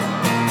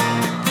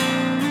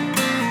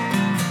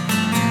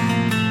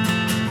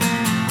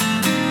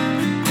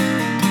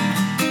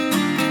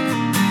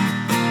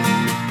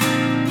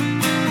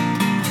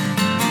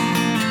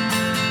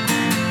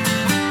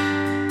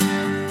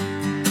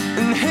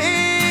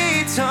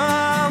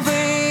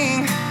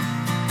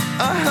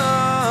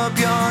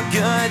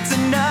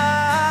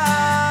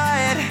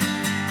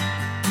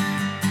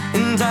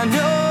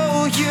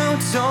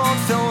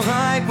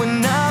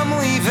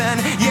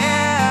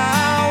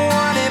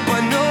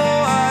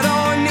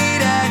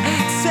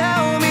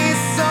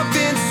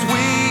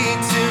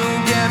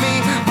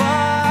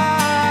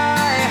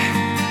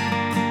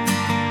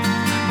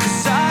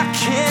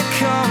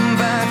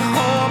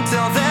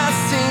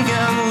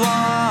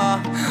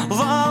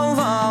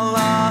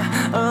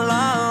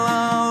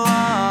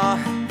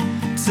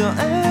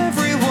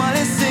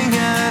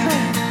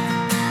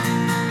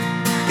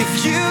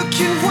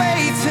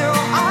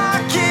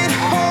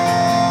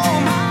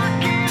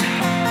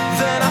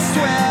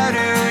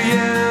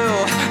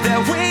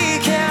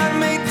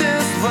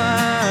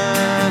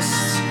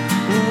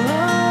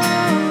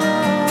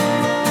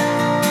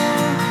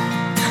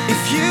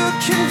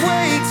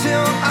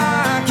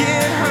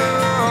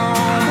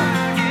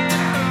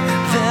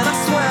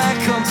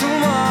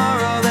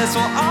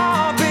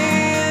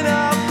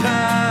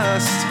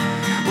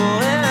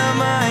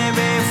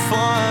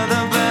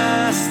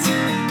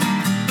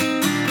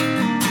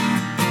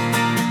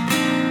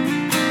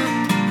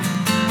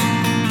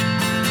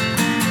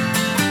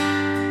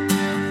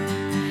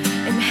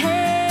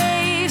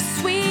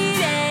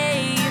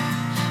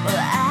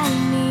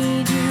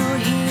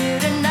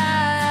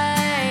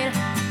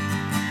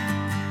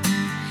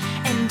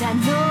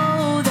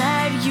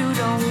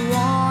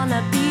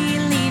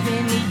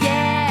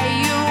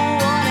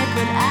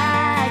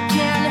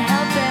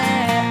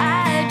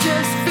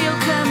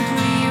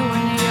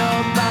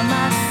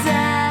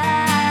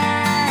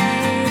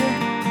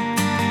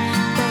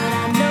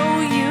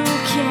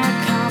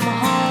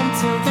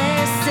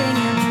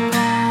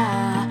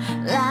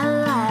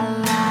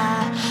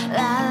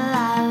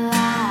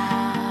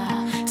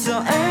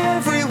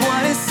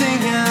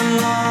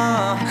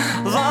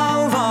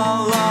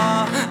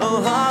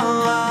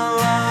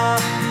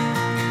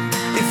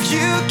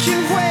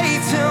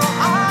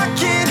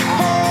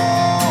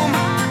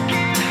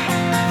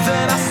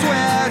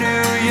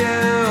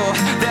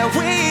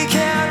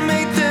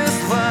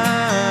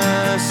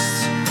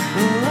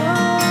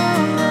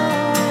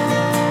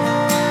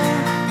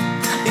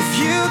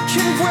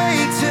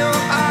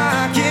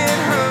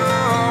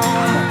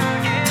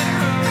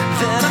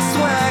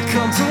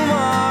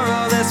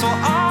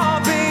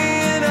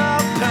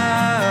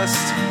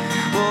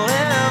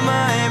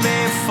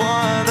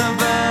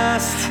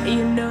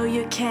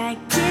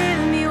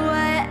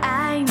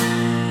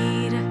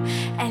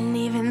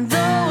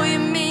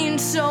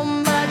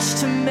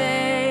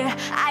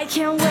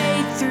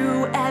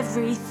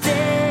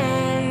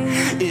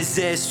 Is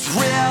this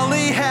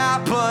really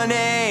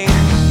happening?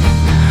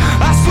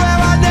 I swear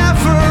I'll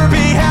never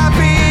be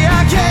happy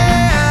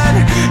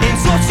again.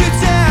 It's what you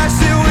dare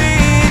so we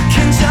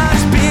can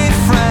just be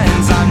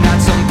friends. I'm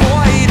not some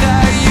boy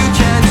that you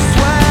can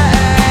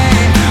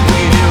sway.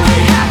 We knew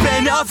it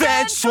happened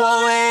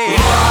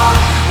eventually.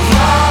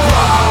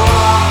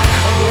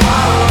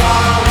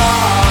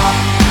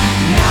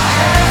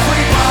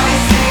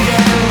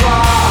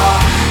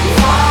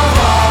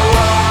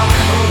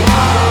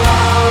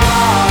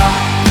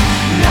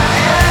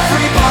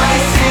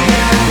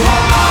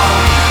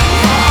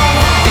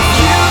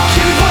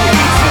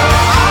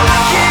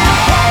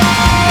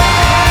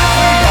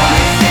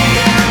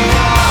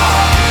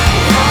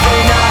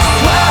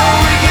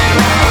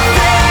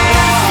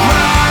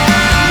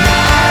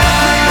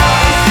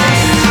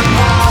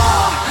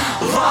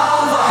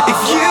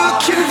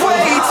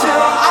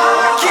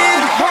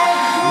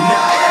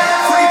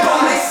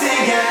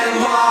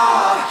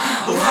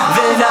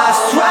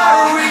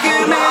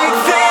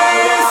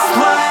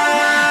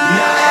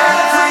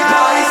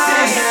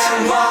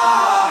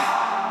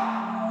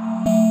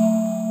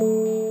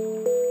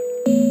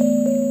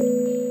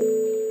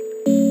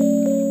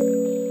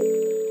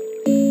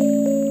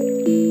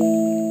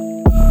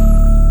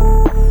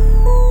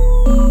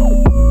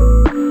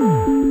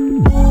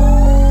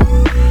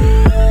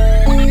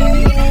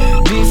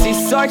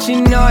 such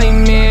a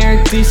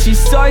nightmare. This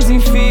just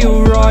doesn't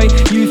feel right.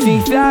 You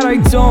think that I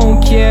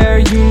don't care.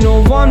 You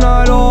know I'm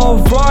not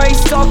alright.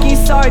 Stuck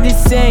inside the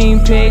same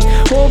page,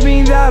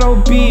 hoping that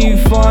I'll be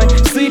fine.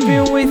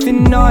 Sleeping with the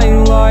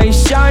nightlight,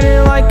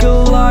 shining like a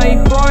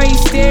light bright.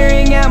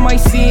 Staring at my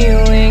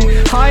ceiling,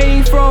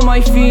 hiding from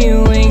my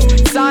feelings.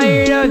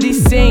 Tired of the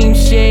same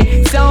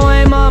shit. Tell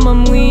my mom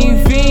I'm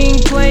leaving.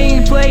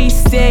 Playing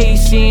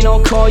PlayStation,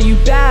 I'll call you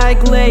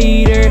back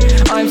later.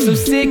 I'm so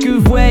sick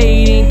of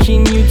waiting.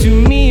 Can you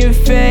do me a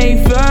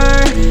favor?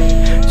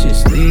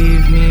 Just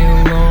leave me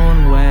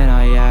alone when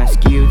I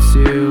ask you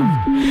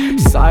to.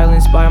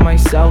 Silence by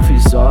myself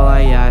is all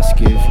I ask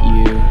of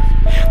you.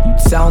 You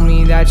tell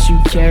me that you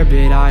care,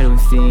 but I don't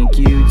think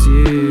you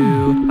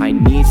do. I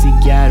need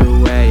to get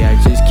away,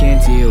 I just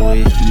can't deal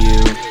with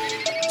you.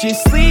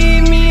 Just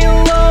leave me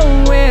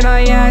alone when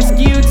I ask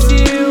you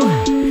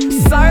to.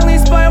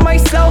 Silence by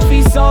myself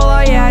is all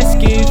I ask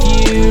of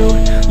you.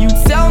 You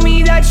tell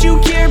me that you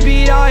care,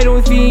 but I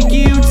don't think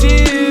you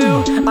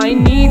do. I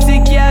need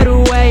to get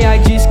away,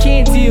 I just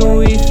can't deal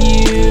with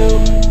you.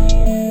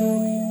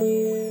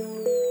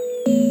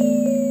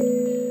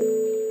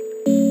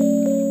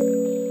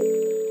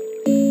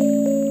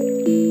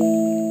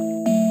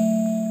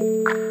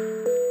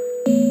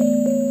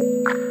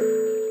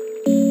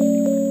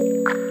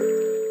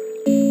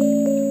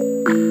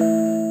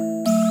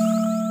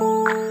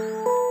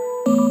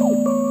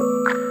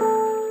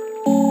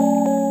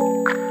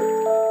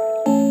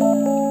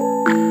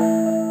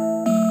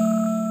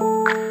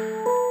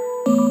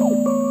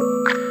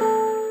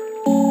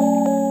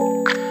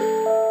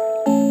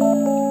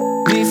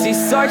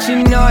 Such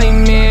a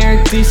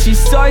nightmare, this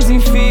just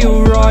doesn't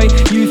feel right.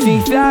 You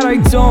think that I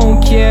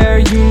don't care,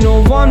 you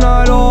know I'm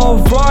not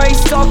alright.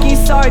 Stuck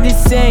inside the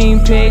same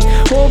page,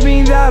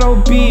 hoping that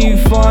I'll be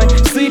fine.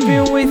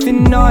 Sleeping with the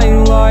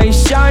nightlight,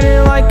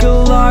 shining like a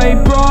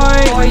light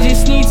bright. I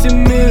just need to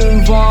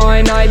move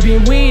on, I've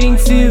been waiting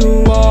too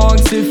long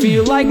to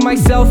feel like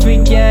myself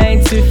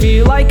again, to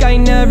feel like I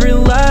never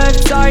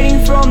left.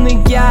 Hiding from the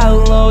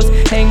gallows,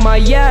 hang my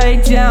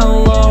head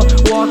down low.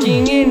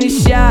 Walking in the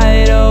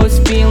shadows,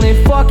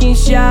 feeling fucking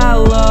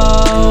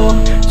shallow.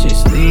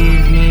 Just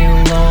leave me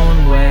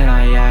alone when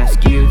I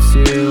ask you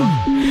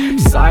to.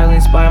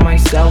 Silence by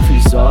myself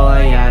is all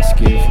I ask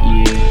of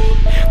you.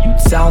 You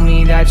tell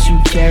me that you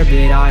care,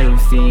 but I don't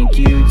think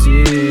you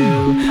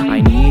do.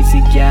 I need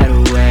to get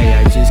away,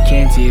 I just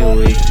can't deal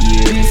with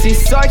you. This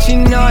is such a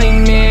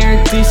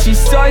nightmare, this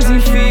just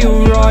doesn't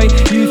feel right.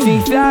 You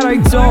think that I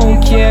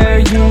don't care,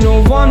 you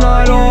know I'm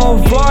not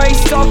alright.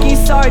 Stuck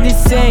inside the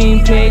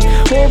same page,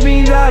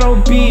 hoping that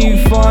I'll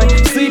be fine.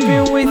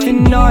 Sleeping with the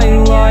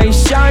nightlight,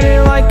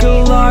 shining like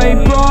a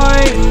light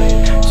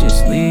bright.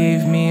 Just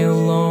leave me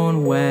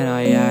alone when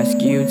I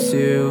ask you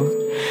to.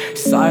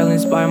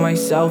 Silence by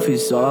myself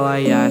is all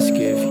I ask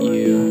of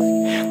you.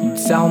 You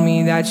tell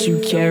me that you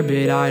care,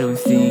 but I don't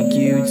think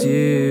you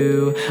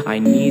do. I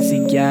need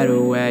to get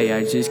away,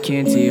 I just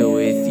can't deal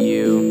with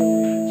you.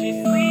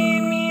 Just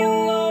leave me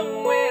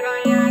alone when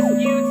I ask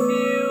you to.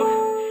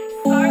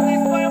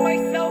 Silence by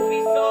myself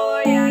is all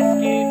I ask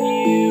of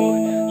you.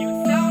 You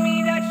tell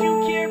me that you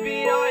care,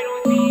 but I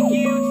don't think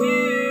you do.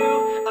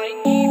 I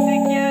need to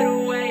get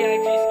away, I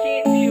just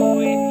can't deal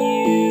with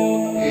you.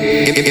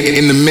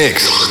 In the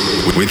mix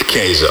with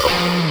Kazo.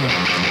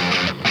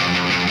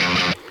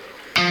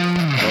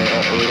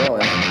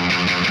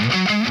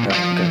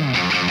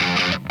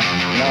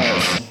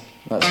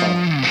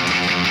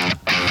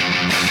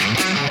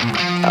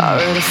 I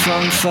read a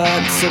fun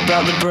fact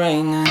about the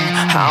brain and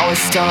how it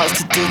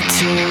starts to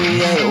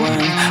deteriorate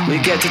when we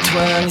get to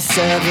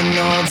 27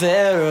 or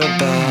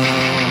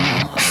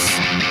thereabouts.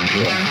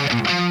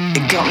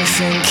 It got me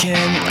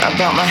thinking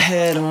about my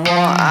head and what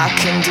I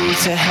can do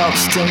to help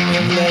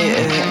stimulate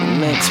it. It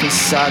makes me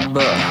sad,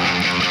 but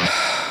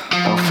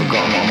I've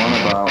forgotten what I'm on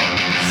about.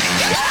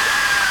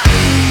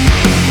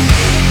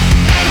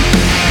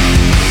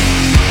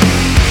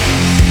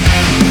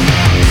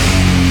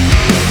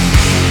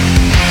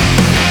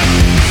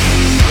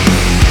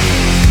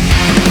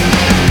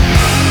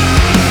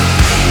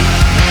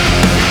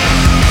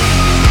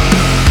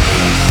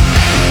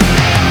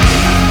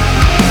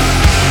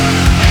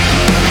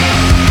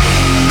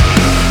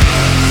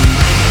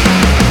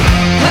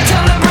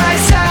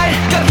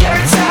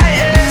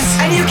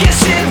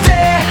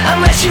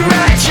 Unless you're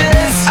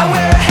righteous, I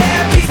wear a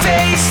happy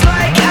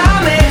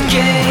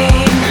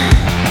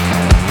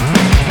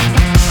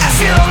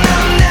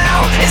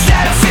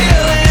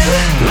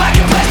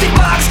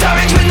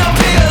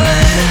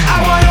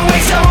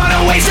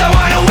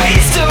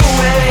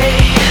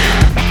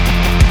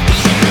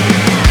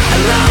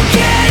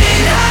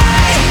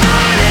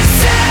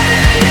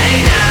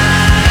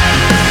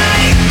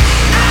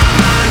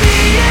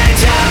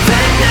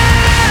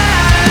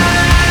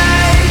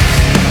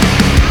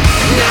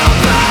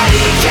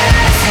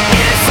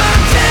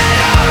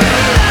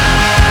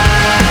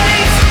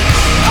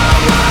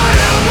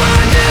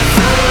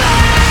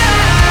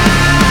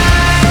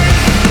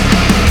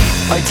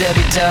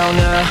Debbie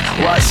Downer,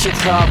 what's your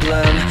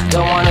problem?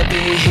 Don't wanna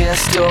be here,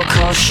 still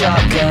call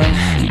shotgun.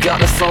 You got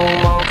the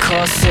FOMO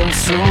coursing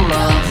through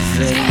my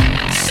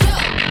veins.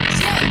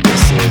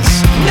 This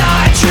is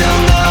not drill,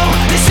 no,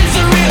 this is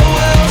the real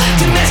world.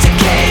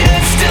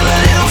 Domesticated, still a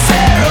little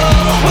feral.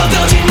 Well,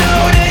 don't you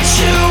know that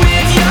you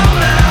with your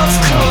mouth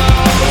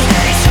closed?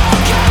 They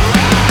talk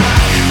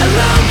around,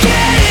 alone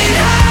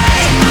getting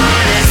high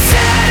on a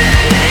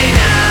Saturday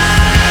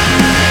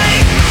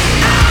night.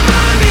 I'm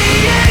on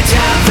the edge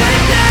of the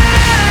night.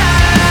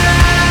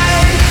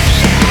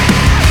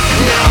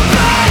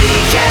 Nobody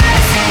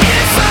cares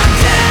if I'm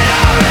dead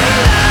or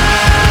alive.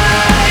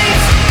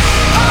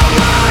 Oh,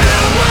 what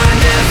a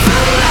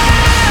wonderful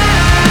life.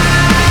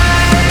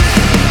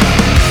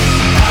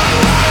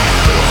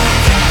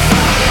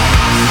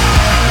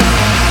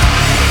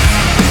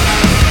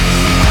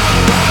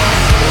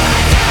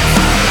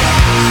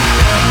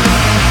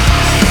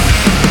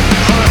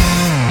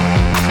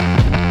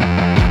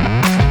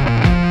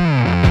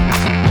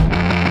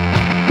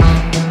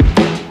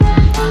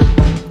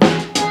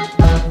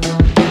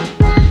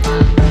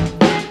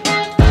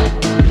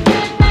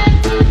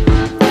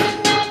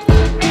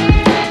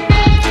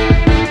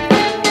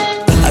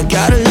 I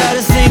got a lot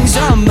of things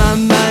on my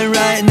mind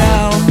right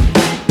now.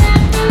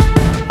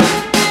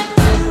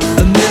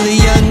 A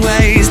million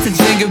ways to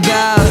think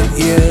about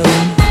you.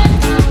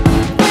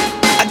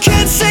 I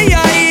can't say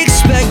I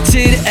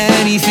expected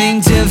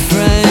anything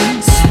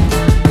different,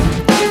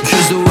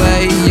 'cause the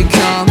way you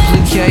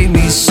complicate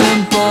me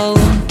simple.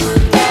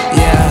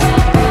 Yeah.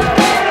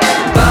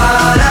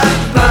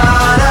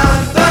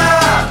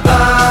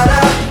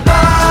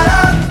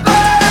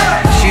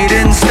 She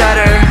didn't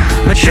stutter,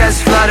 my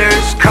chest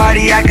flutters.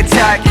 Cardiac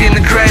attack in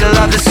the cradle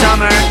of the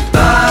summer.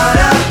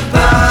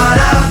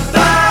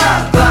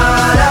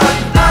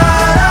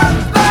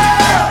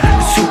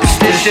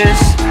 Superstitious,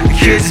 the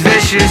kid's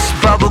vicious.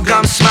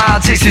 Bubblegum smile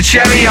takes the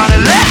cherry on the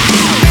left.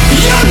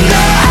 You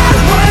know I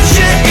want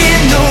you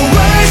in the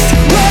worst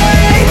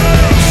way.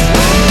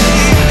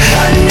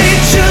 I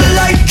need you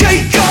like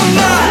cake on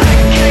my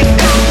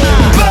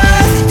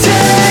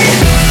birthday.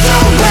 The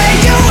way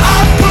you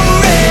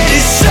operate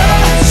is so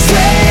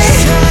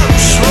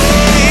strange.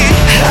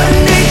 I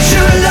need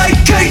you like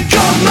cake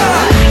on my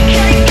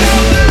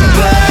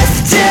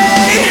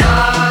birthday.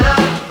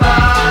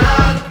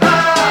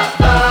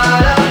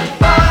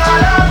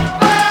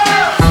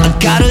 I've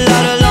got a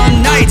lot of long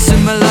nights in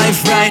my life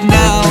right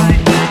now,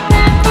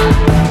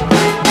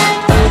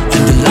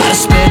 and a lot of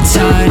spare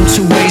time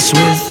to waste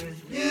with.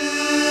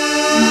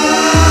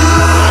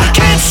 I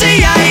can't say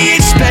I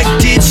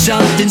expected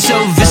something so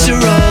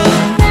visceral,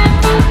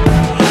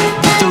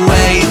 but the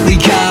way we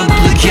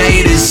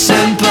complicate is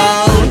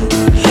simple.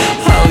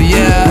 Oh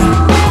yeah.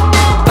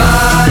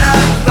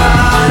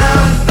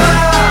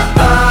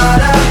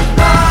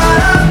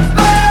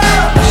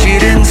 She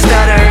didn't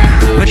stutter,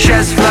 my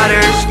chest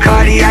flutters.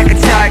 Cardiac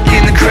attack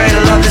in the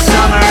cradle of the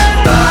summer.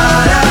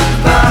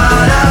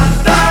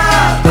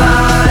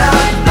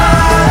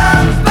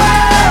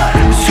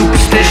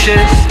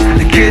 Superstitious,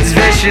 the kid's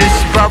vicious.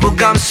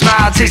 Bubblegum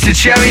smile takes the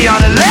cherry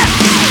on the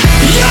left.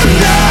 You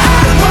know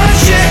I want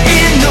you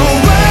in the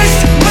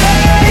worst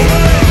way.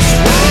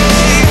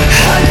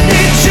 I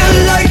need you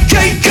like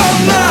cake on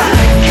my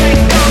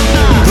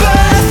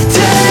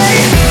birthday.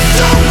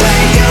 The way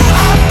you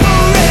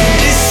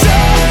operate is so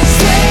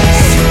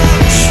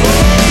strange.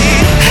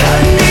 I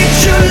need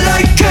you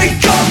like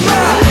cake on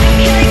my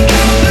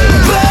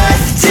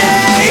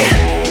birthday.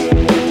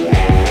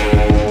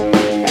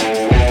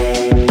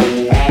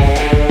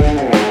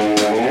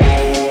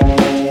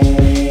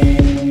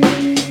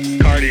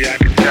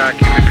 Cardiac attack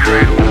in the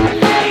cradle.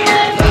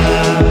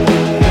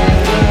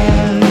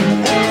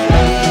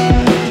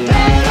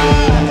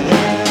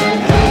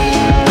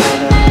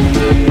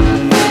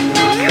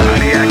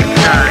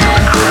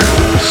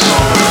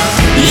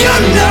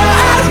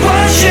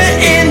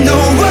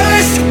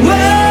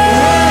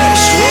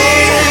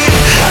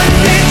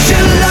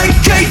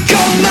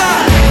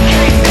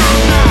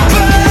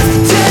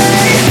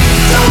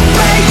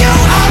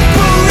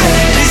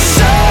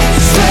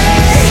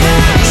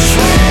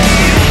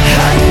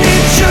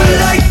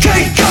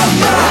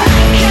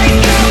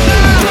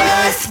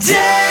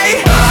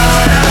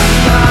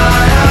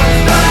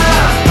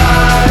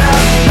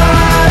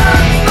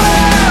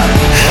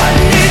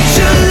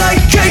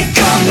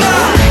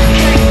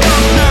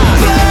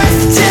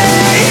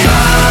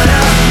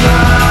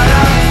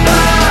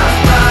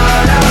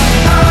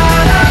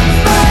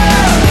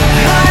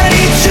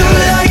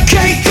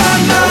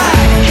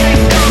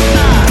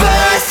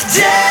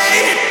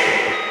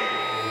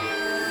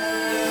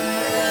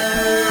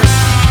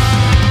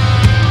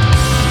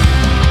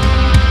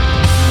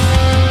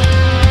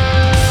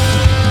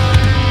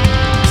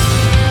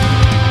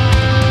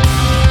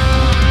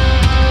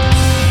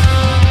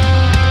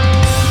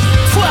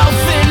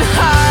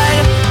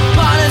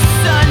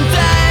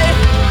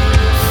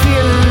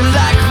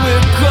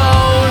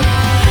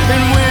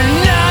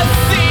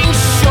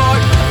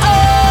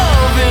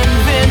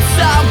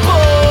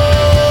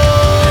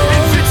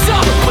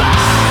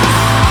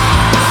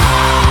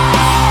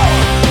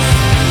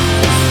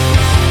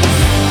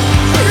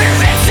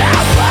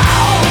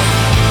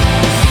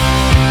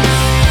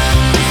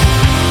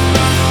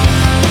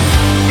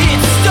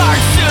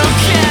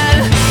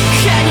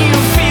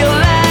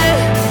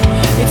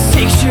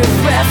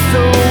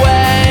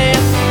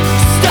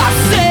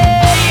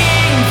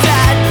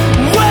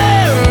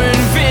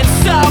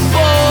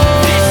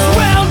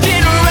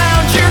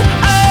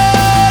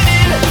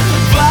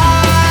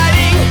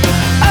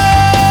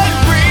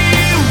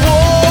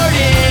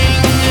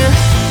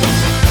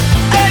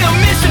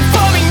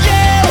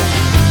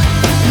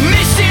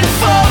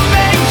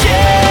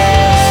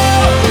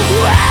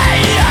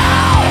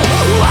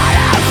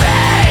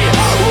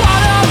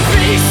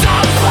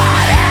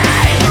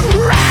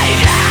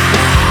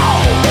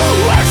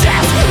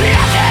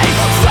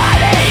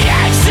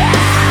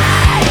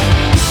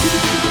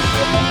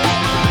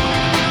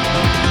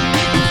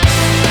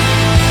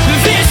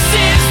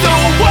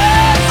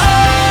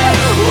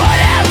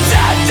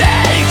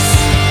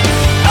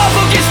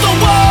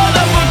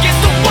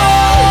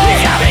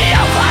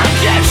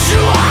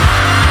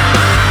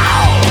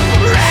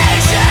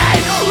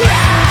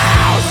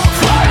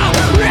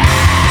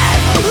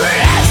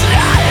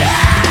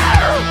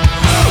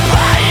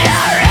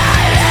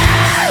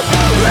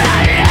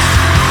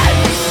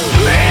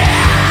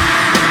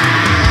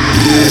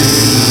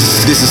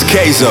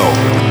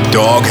 Cazo,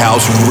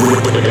 Doghouse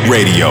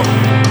Radio.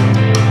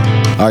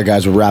 All right,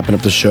 guys, we're wrapping up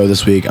the show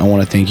this week. I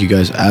want to thank you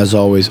guys, as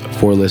always,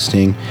 for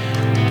listening.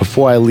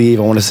 Before I leave,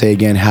 I want to say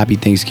again, happy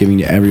Thanksgiving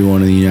to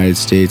everyone in the United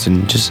States,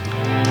 and just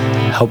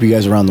hope you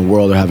guys around the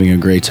world are having a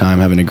great time,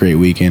 having a great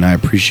weekend. I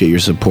appreciate your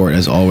support,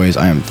 as always.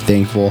 I am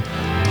thankful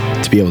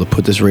to be able to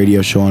put this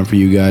radio show on for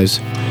you guys,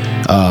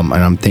 and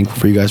I'm thankful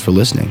for you guys for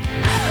listening.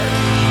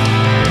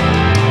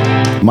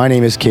 My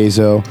name is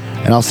Cazo,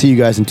 and I'll see you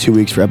guys in 2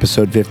 weeks for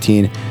episode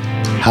 15.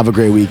 Have a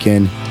great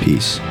weekend.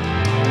 Peace.